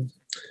is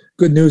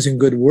Good News and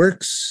Good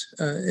Works.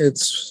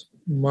 It's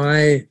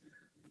my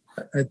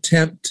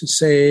attempt to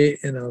say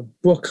in a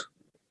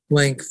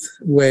book-length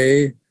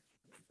way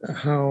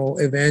how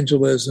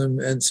evangelism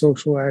and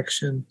social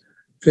action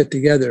fit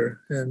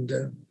together.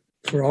 And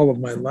for all of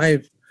my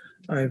life,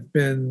 I've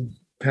been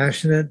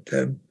passionate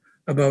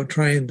about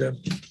trying to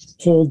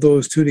hold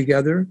those two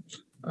together.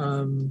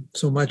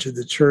 So much of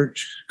the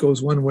church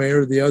goes one way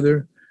or the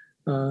other.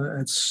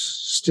 It's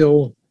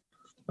still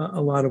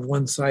a lot of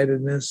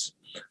one-sidedness.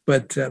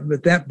 But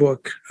that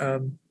book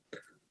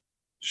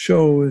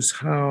shows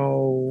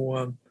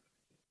how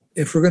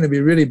if we're going to be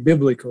really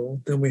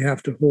biblical, then we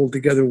have to hold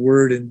together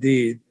word and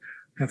deed,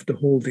 have to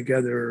hold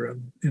together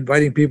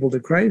inviting people to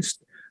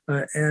Christ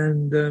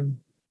and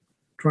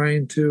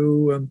trying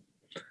to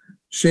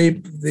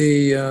shape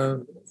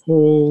the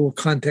whole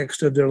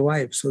context of their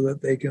life so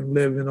that they can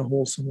live in a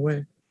wholesome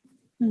way.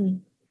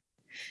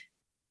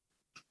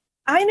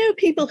 I know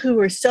people who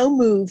are so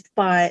moved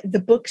by the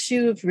books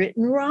you have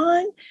written,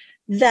 Ron,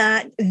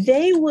 that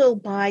they will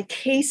buy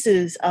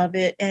cases of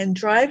it and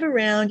drive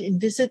around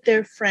and visit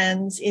their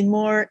friends in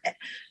more,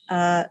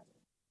 in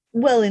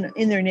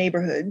their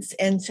neighborhoods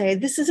and say,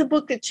 this is a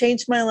book that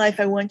changed my life.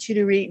 I want you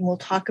to read, and we'll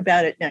talk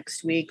about it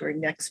next week or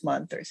next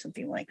month or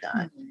something like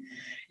that.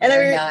 And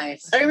I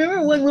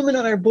remember one woman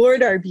on our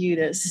board,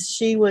 Arbutus,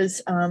 she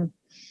was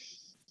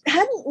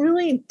hadn't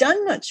really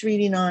done much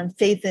reading on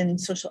faith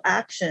and social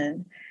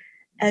action.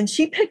 And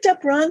she picked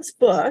up Ron's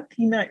book,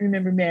 you might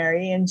remember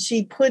Mary, and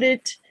she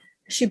couldn't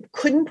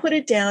put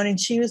it down. And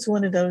she was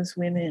one of those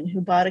women who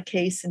bought a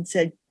case and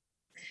said,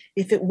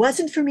 if it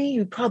wasn't for me,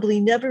 you'd probably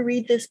never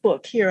read this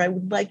book. Here, I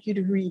would like you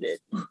to read it.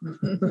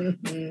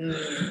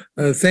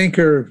 Thank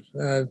her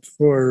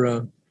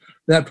for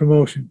that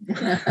promotion.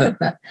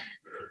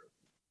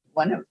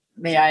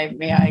 May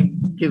I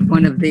give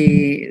one of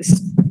the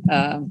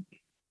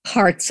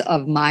parts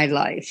of my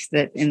life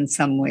that in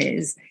some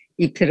ways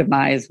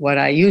epitomize what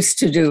I used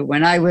to do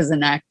when I was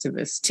an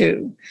activist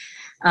too.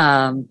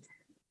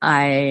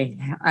 I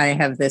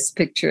have this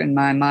picture in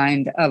my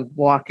mind of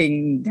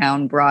walking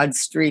down Broad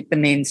Street, the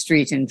main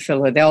street in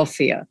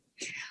Philadelphia,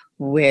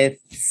 with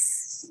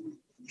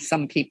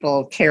some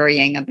people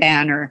carrying a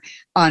banner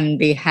on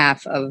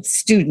behalf of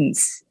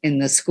students in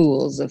the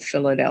schools of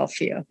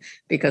Philadelphia.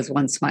 Because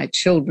once my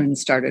children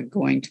started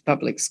going to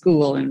public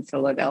school in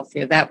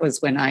Philadelphia, that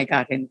was when I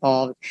got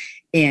involved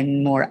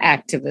in more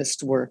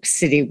activist work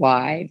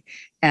citywide.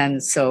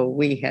 And so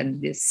we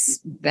had this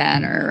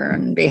banner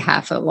on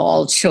behalf of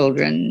all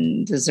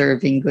children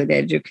deserving good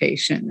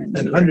education.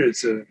 And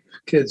hundreds of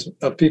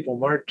people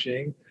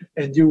marching.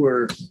 and you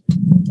were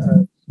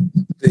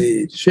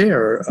the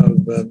chair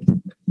of a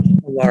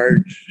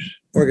large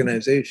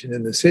organization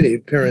in the city,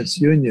 Parents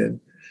Union,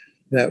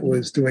 that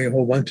was doing a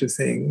whole bunch of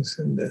things,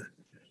 and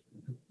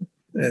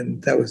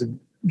that was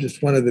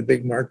just one of the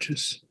big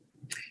marches.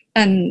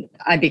 And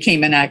I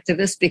became an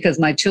activist because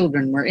my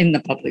children were in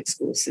the public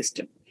school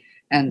system.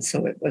 And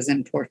so it was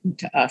important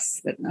to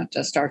us that not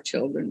just our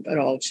children, but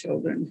all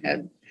children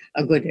had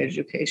a good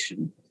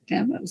education.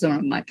 And that was one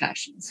of my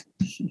passions.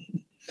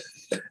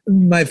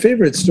 My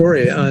favorite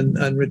story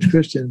on Rich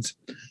Christians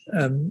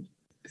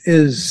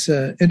is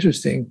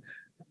interesting.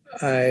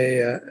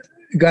 I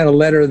got a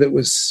letter that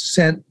was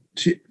sent,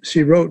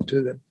 she wrote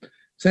to them,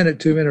 sent it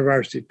to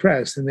InterVarsity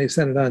Press, and they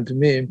sent it on to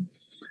me.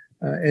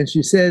 And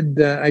she said,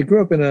 I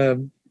grew up in a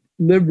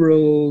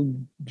liberal,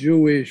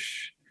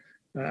 Jewish,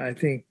 I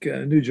think,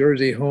 New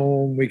Jersey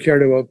home. We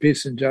cared about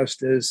peace and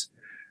justice.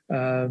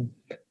 And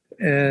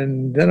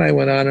then I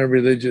went on a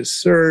religious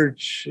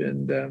search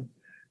and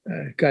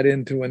got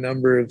into a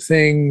number of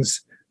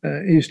things,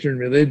 Eastern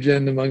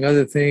religion, among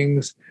other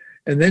things.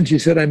 And then she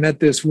said, I met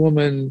this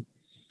woman,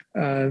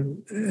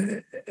 and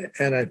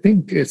I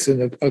think it's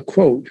a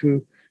quote,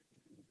 who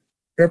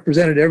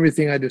represented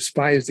everything I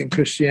despised in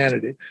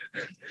Christianity,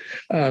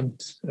 a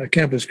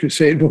Campus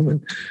Crusade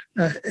woman.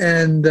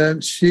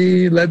 And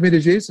she led me to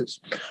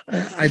Jesus.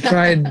 I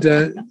tried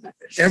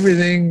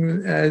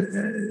everything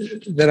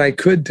that I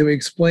could to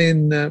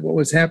explain what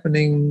was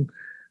happening,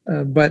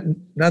 but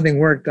nothing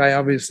worked. I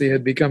obviously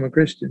had become a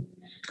Christian.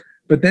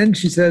 But then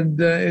she said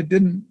it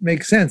didn't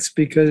make sense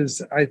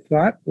because I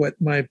thought what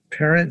my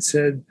parents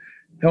had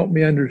helped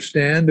me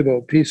understand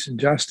about peace and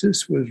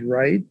justice was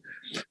right.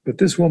 But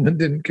this woman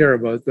didn't care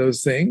about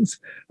those things.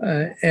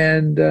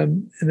 And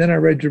then I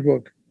read your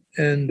book,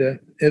 and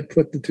it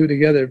put the two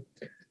together.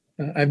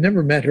 I've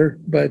never met her,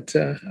 but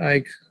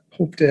I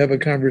hope to have a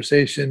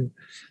conversation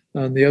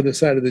on the other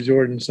side of the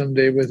Jordan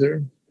someday with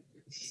her.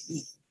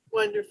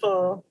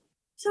 Wonderful.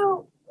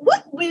 So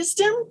what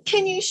wisdom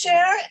can you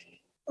share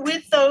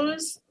with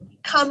those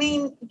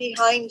coming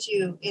behind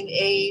you in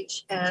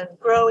age and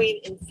growing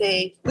in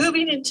faith,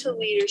 moving into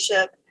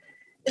leadership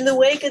in the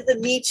wake of the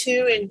Me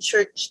Too and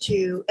Church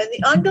Too, and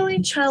the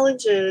ongoing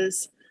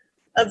challenges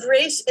of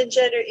race and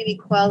gender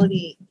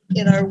inequality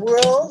in our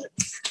world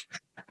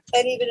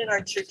and even in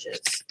our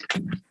churches?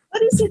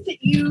 What is it that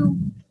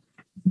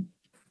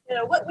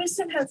what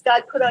wisdom has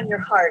God put on your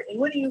heart, and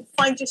what do you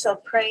find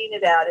yourself praying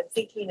about and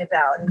thinking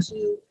about as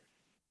you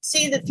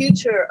see the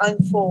future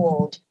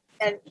unfold?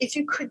 And if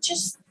you could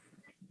just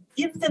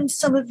give them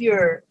some of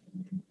your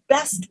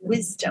best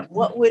wisdom,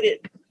 what would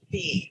it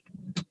be?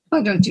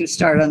 Why don't you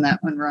start on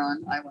that one,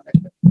 Ron? I want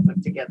to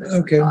put together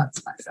some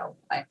thoughts myself.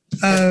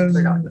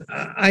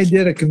 I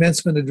did a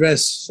commencement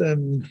address a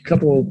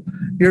couple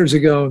years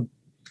ago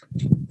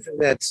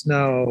that's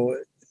now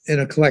in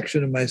a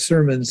collection of my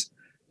sermons,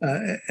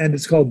 and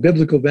it's called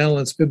Biblical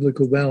Balance,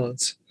 Biblical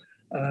Balance.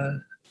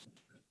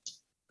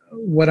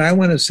 What I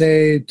want to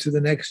say to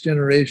the next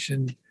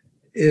generation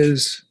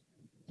is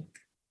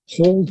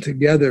hold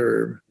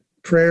together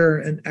prayer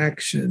and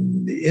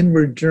action, the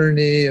inward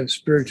journey of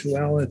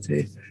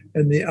spirituality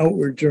and the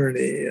outward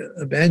journey,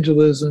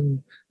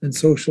 evangelism and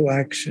social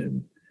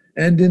action.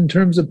 And in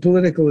terms of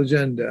political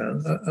agenda,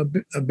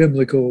 a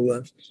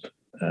biblical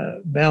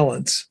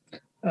balance.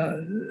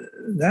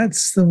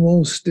 That's the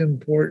most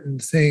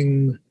important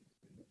thing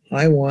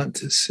I want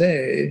to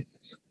say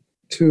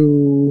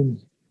to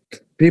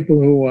people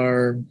who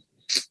are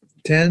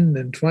 10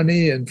 and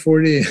 20 and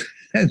 40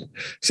 and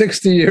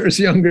 60 years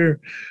younger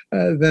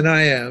than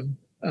I am.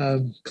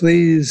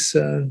 Please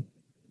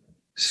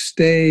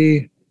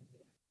stay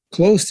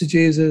close to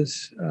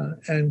Jesus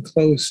and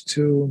close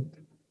to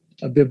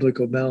a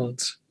biblical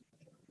balance.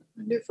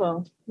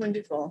 Wonderful,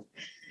 wonderful.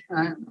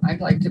 I'd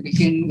like to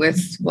begin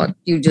with what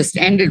you just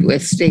ended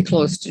with, stay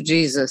close to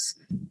Jesus.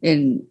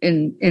 In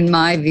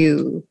my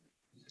view,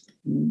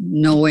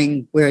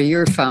 knowing where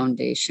your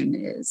foundation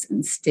is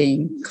and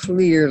staying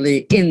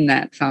clearly in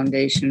that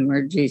foundation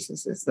where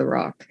Jesus is the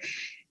rock.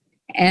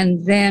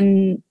 And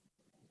then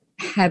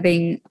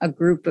having a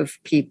group of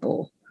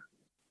people,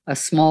 a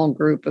small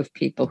group of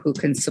people who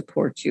can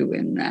support you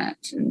in that.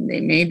 And they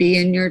may be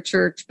in your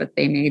church, but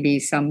they may be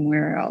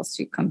somewhere else.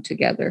 You come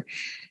together.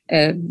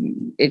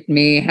 It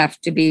may have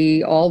to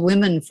be all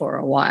women for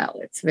a while.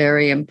 It's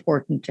very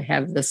important to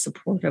have the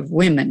support of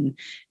women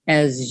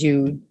as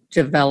you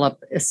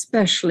develop,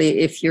 especially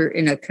if you're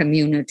in a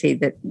community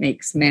that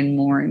makes men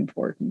more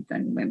important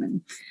than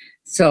women.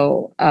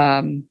 So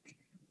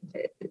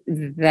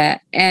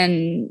that,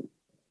 and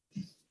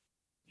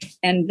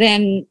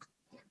then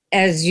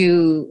as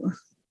you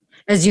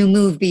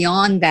move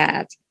beyond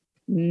that,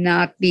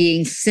 not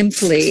being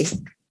simply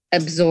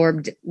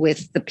absorbed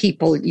with the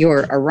people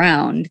you're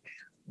around,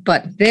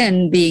 but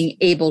then being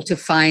able to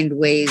find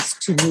ways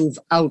to move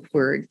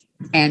outward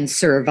and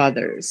serve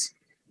others.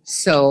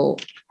 So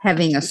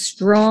having a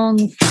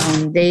strong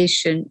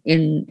foundation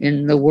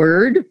in the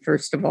Word,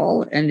 first of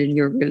all, and in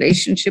your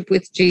relationship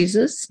with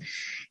Jesus,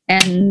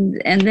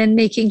 and then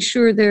making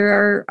sure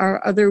there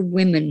are other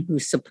women who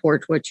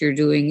support what you're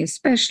doing,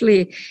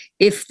 especially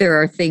if there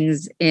are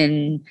things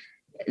in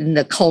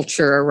the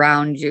culture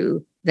around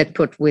you that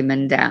put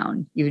women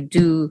down. You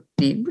do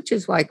need, which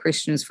is why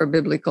Christians for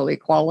Biblical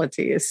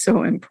Equality is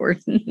so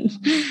important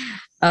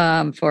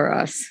for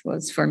us,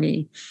 was for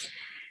me.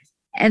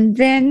 And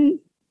then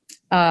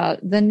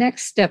the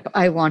next step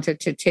I wanted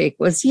to take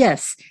was,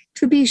 yes,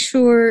 to be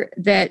sure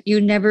that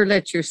you never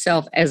let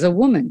yourself as a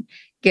woman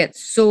get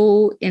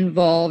so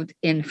involved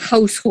in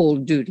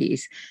household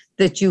duties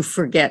that you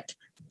forget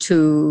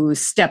to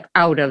step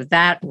out of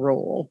that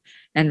role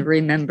and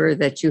remember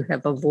that you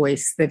have a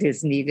voice that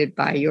is needed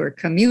by your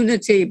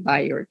community, by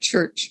your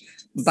church,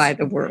 by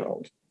the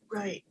world.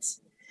 Right.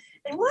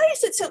 And why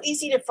is it so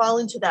easy to fall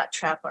into that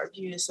trap,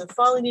 Arbutus, of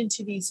falling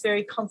into these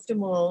very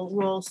comfortable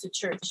roles the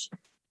church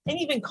and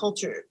even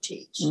culture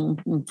teach?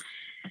 Mm-hmm.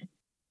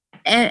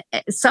 And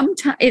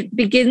sometimes it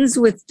begins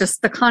with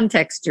just the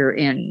context you're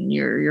in.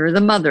 You're the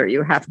mother.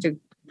 You have to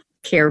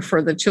care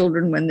for the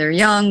children when they're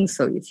young.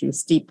 So if you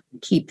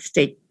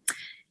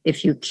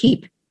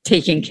keep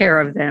taking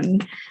care of them,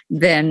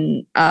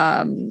 then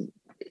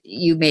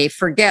you may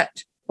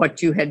forget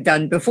what you had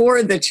done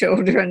before the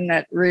children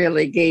that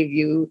really gave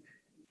you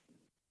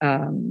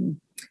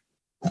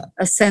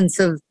a sense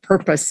of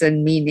purpose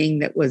and meaning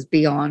that was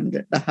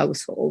beyond the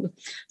household.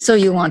 So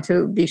you want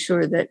to be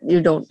sure that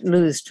you don't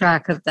lose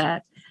track of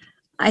that.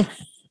 I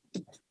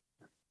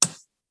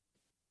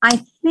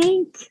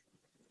think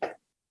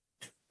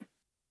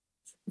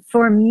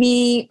for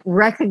me,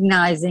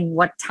 recognizing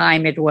what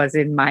time it was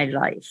in my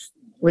life.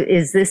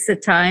 Is this a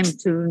time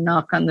to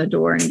knock on the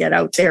door and get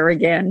out there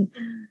again?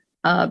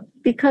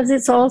 Because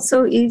it's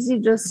also easy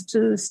just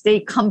to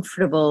stay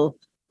comfortable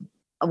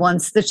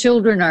once the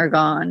children are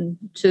gone,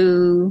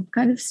 to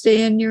kind of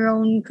stay in your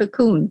own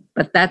cocoon.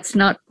 But that's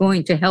not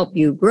going to help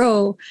you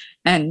grow,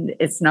 and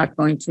it's not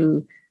going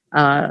to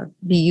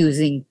be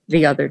using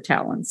the other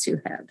talents you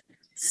have.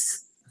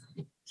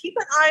 Keep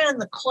an eye on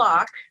the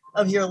clock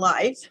of your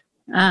life.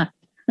 And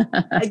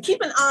keep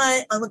an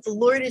eye on what the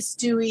Lord is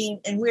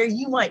doing and where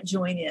you might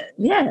join in.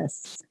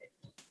 Yes,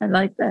 I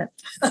like that.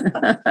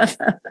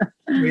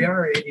 We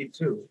are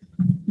 82.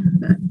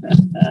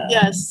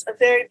 Yes, a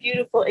very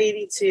beautiful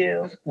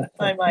 82,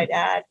 I might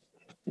add.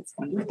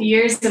 With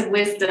years of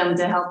wisdom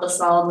to help us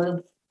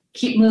all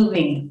keep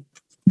moving.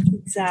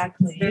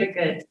 Exactly. Very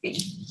good.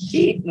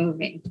 Keep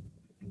moving.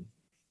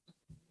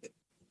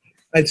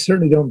 I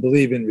certainly don't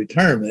believe in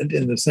retirement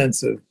in the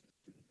sense of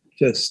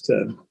just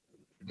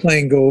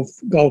playing golf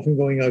and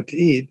going out to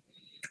eat.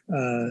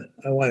 I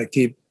want to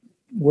keep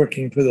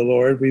working for the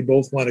Lord. We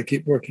both want to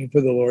keep working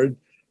for the Lord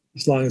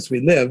as long as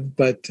we live,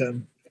 but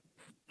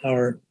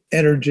our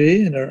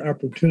energy and our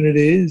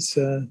opportunities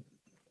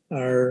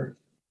are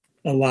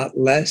a lot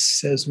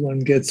less as one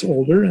gets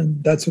older,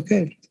 and that's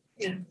okay.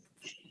 Yeah.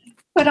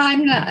 But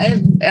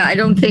I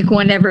don't think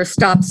one ever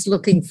stops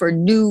looking for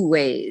new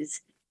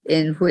ways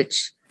in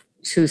which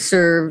to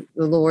serve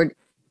the Lord,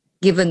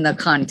 given the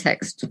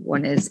context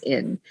one is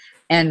in.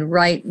 And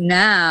right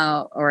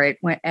now, or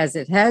as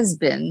it has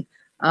been,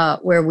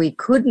 where we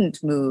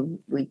couldn't move,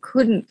 we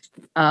couldn't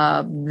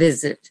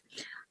visit,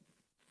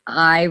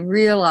 I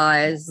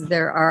realize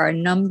there are a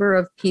number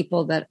of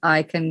people that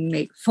I can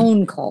make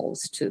phone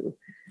calls to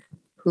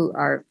who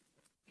are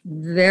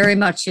very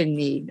much in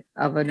need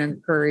of an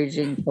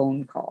encouraging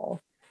phone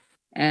call.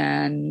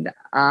 And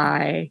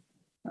I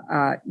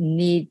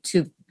need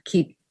to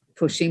keep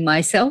pushing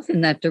myself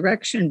in that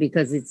direction,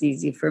 because it's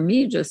easy for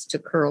me just to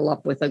curl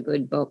up with a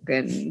good book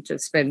and to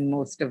spend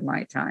most of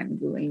my time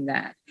doing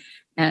that.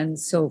 And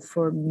so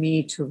for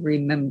me to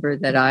remember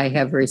that I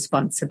have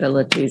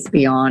responsibilities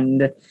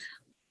beyond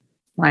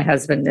my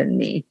husband and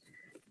me,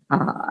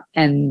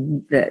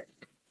 and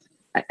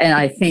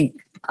I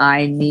think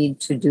I need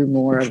to do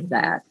more of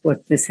that.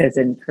 What this has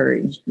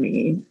encouraged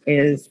me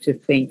is to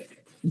think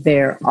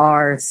there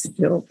are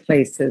still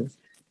places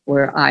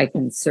where I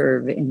can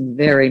serve in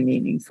very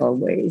meaningful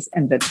ways,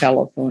 and the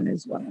telephone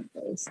is one of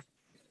those.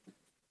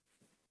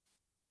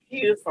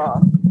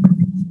 Beautiful.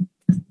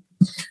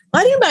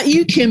 I don't know about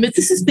you, Kim, but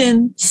this has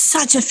been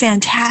such a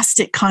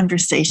fantastic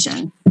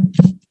conversation.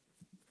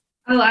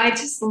 Oh, I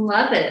just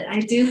love it.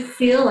 I do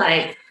feel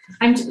like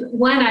I'm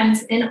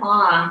in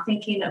awe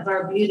thinking of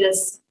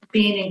Arbutus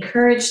being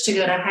encouraged to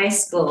go to high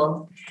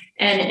school.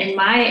 And in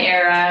my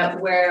era,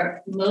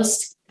 where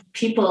most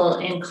people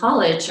in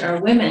college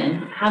are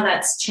women, how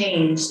that's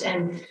changed,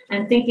 and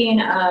thinking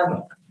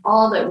of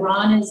all that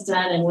Ron has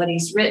done and what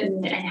he's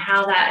written and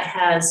how that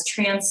has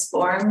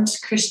transformed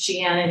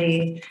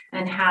Christianity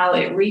and how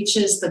it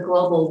reaches the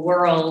global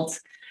world.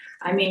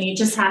 I mean, you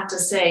just have to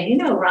say,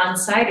 Ron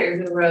Sider,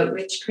 who wrote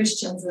Rich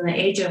Christians in the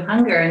Age of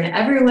Hunger, and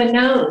everyone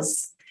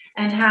knows,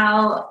 and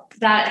how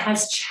that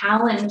has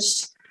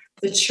challenged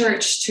the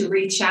church to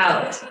reach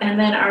out. And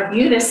then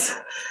Arbutus,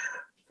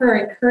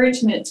 her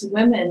encouragement to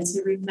women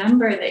to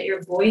remember that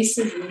your voice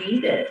is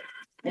needed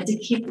and to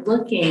keep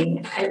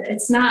looking.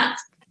 It's not,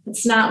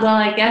 well,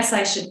 I guess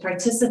I should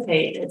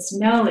participate. It's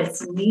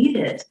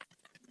needed.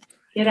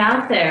 Get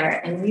out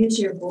there and use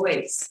your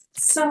voice.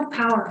 So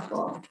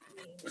powerful.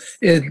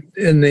 In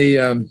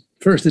the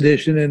first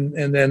edition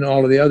and then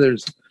all of the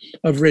others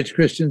of Rich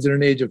Christians in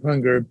an Age of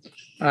Hunger,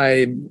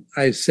 I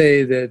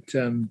say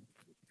that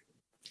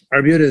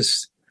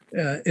Arbutus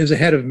is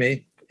ahead of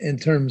me in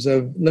terms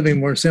of living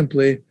more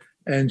simply,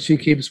 and she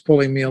keeps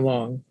pulling me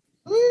along.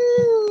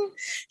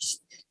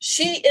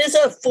 She is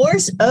a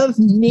force of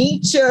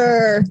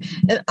nature.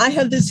 And I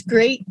have this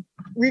great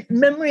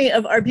memory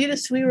of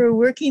Arbutus. We were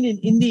working in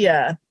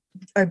India.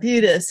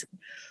 Arbutus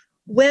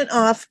went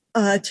off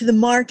to the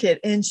market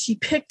and she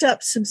picked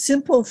up some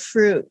simple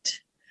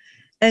fruit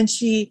and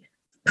she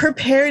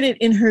prepared it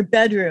in her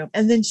bedroom.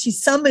 And then she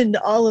summoned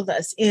all of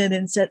us in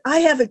and said, I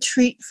have a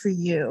treat for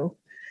you.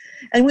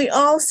 And we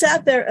all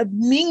sat there, a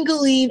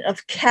mingling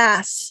of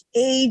castes,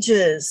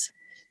 ages,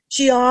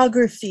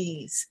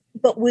 geographies,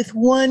 but with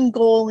one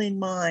goal in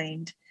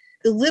mind,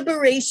 the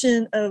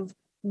liberation of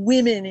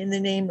women in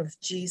the name of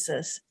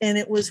Jesus. And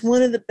it was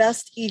one of the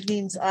best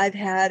evenings I've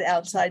had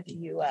outside the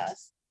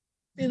U.S.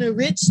 It's been a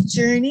rich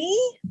journey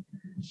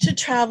to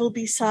travel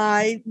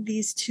beside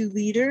these two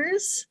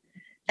leaders.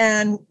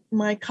 And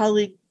my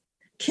colleague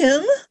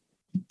Kim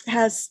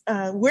has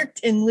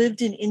worked and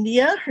lived in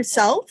India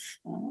herself.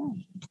 Oh.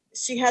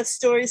 She has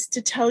stories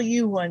to tell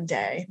you one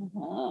day.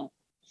 Uh-huh.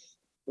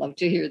 Love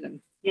to hear them.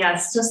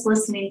 Yes, just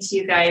listening to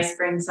you guys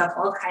brings up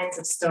all kinds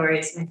of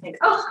stories. And I think,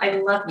 oh,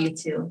 I love you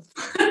too.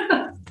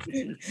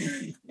 And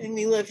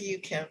we love you,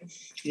 Kim.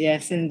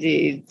 Yes,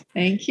 indeed.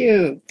 Thank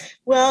you.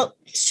 Well,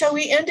 shall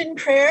we end in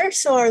prayer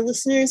so our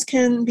listeners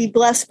can be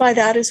blessed by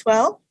that as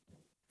well?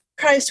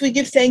 Christ, we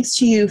give thanks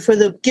to you for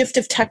the gift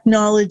of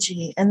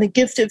technology and the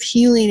gift of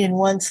healing in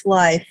one's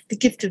life, the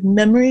gift of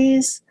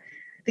memories,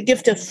 the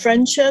gift of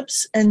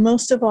friendships, and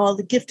most of all,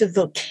 the gift of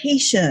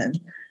vocation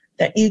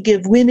that you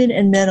give women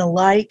and men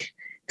alike,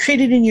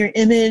 created in your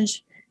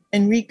image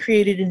and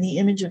recreated in the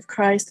image of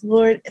Christ.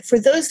 Lord, for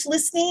those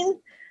listening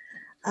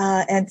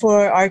and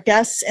for our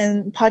guests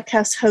and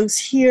podcast hosts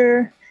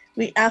here,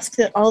 we ask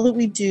that all that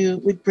we do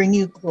would bring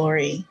you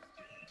glory.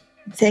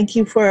 Thank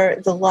you for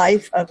the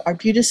life of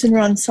Arbutus and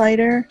Ron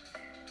Sider,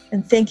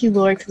 and thank you,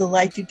 Lord, for the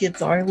life you give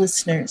to our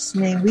listeners.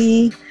 May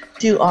we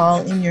do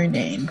all in your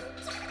name.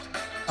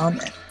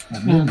 Amen.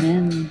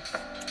 Amen.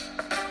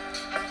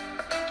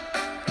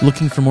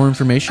 Looking for more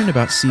information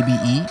about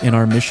CBE and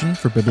our mission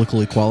for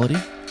biblical equality?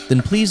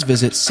 Then please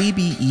visit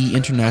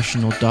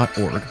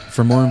cbeinternational.org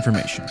for more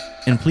information.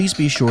 And please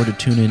be sure to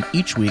tune in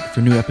each week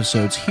for new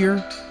episodes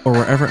here or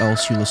wherever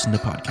else you listen to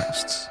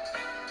podcasts.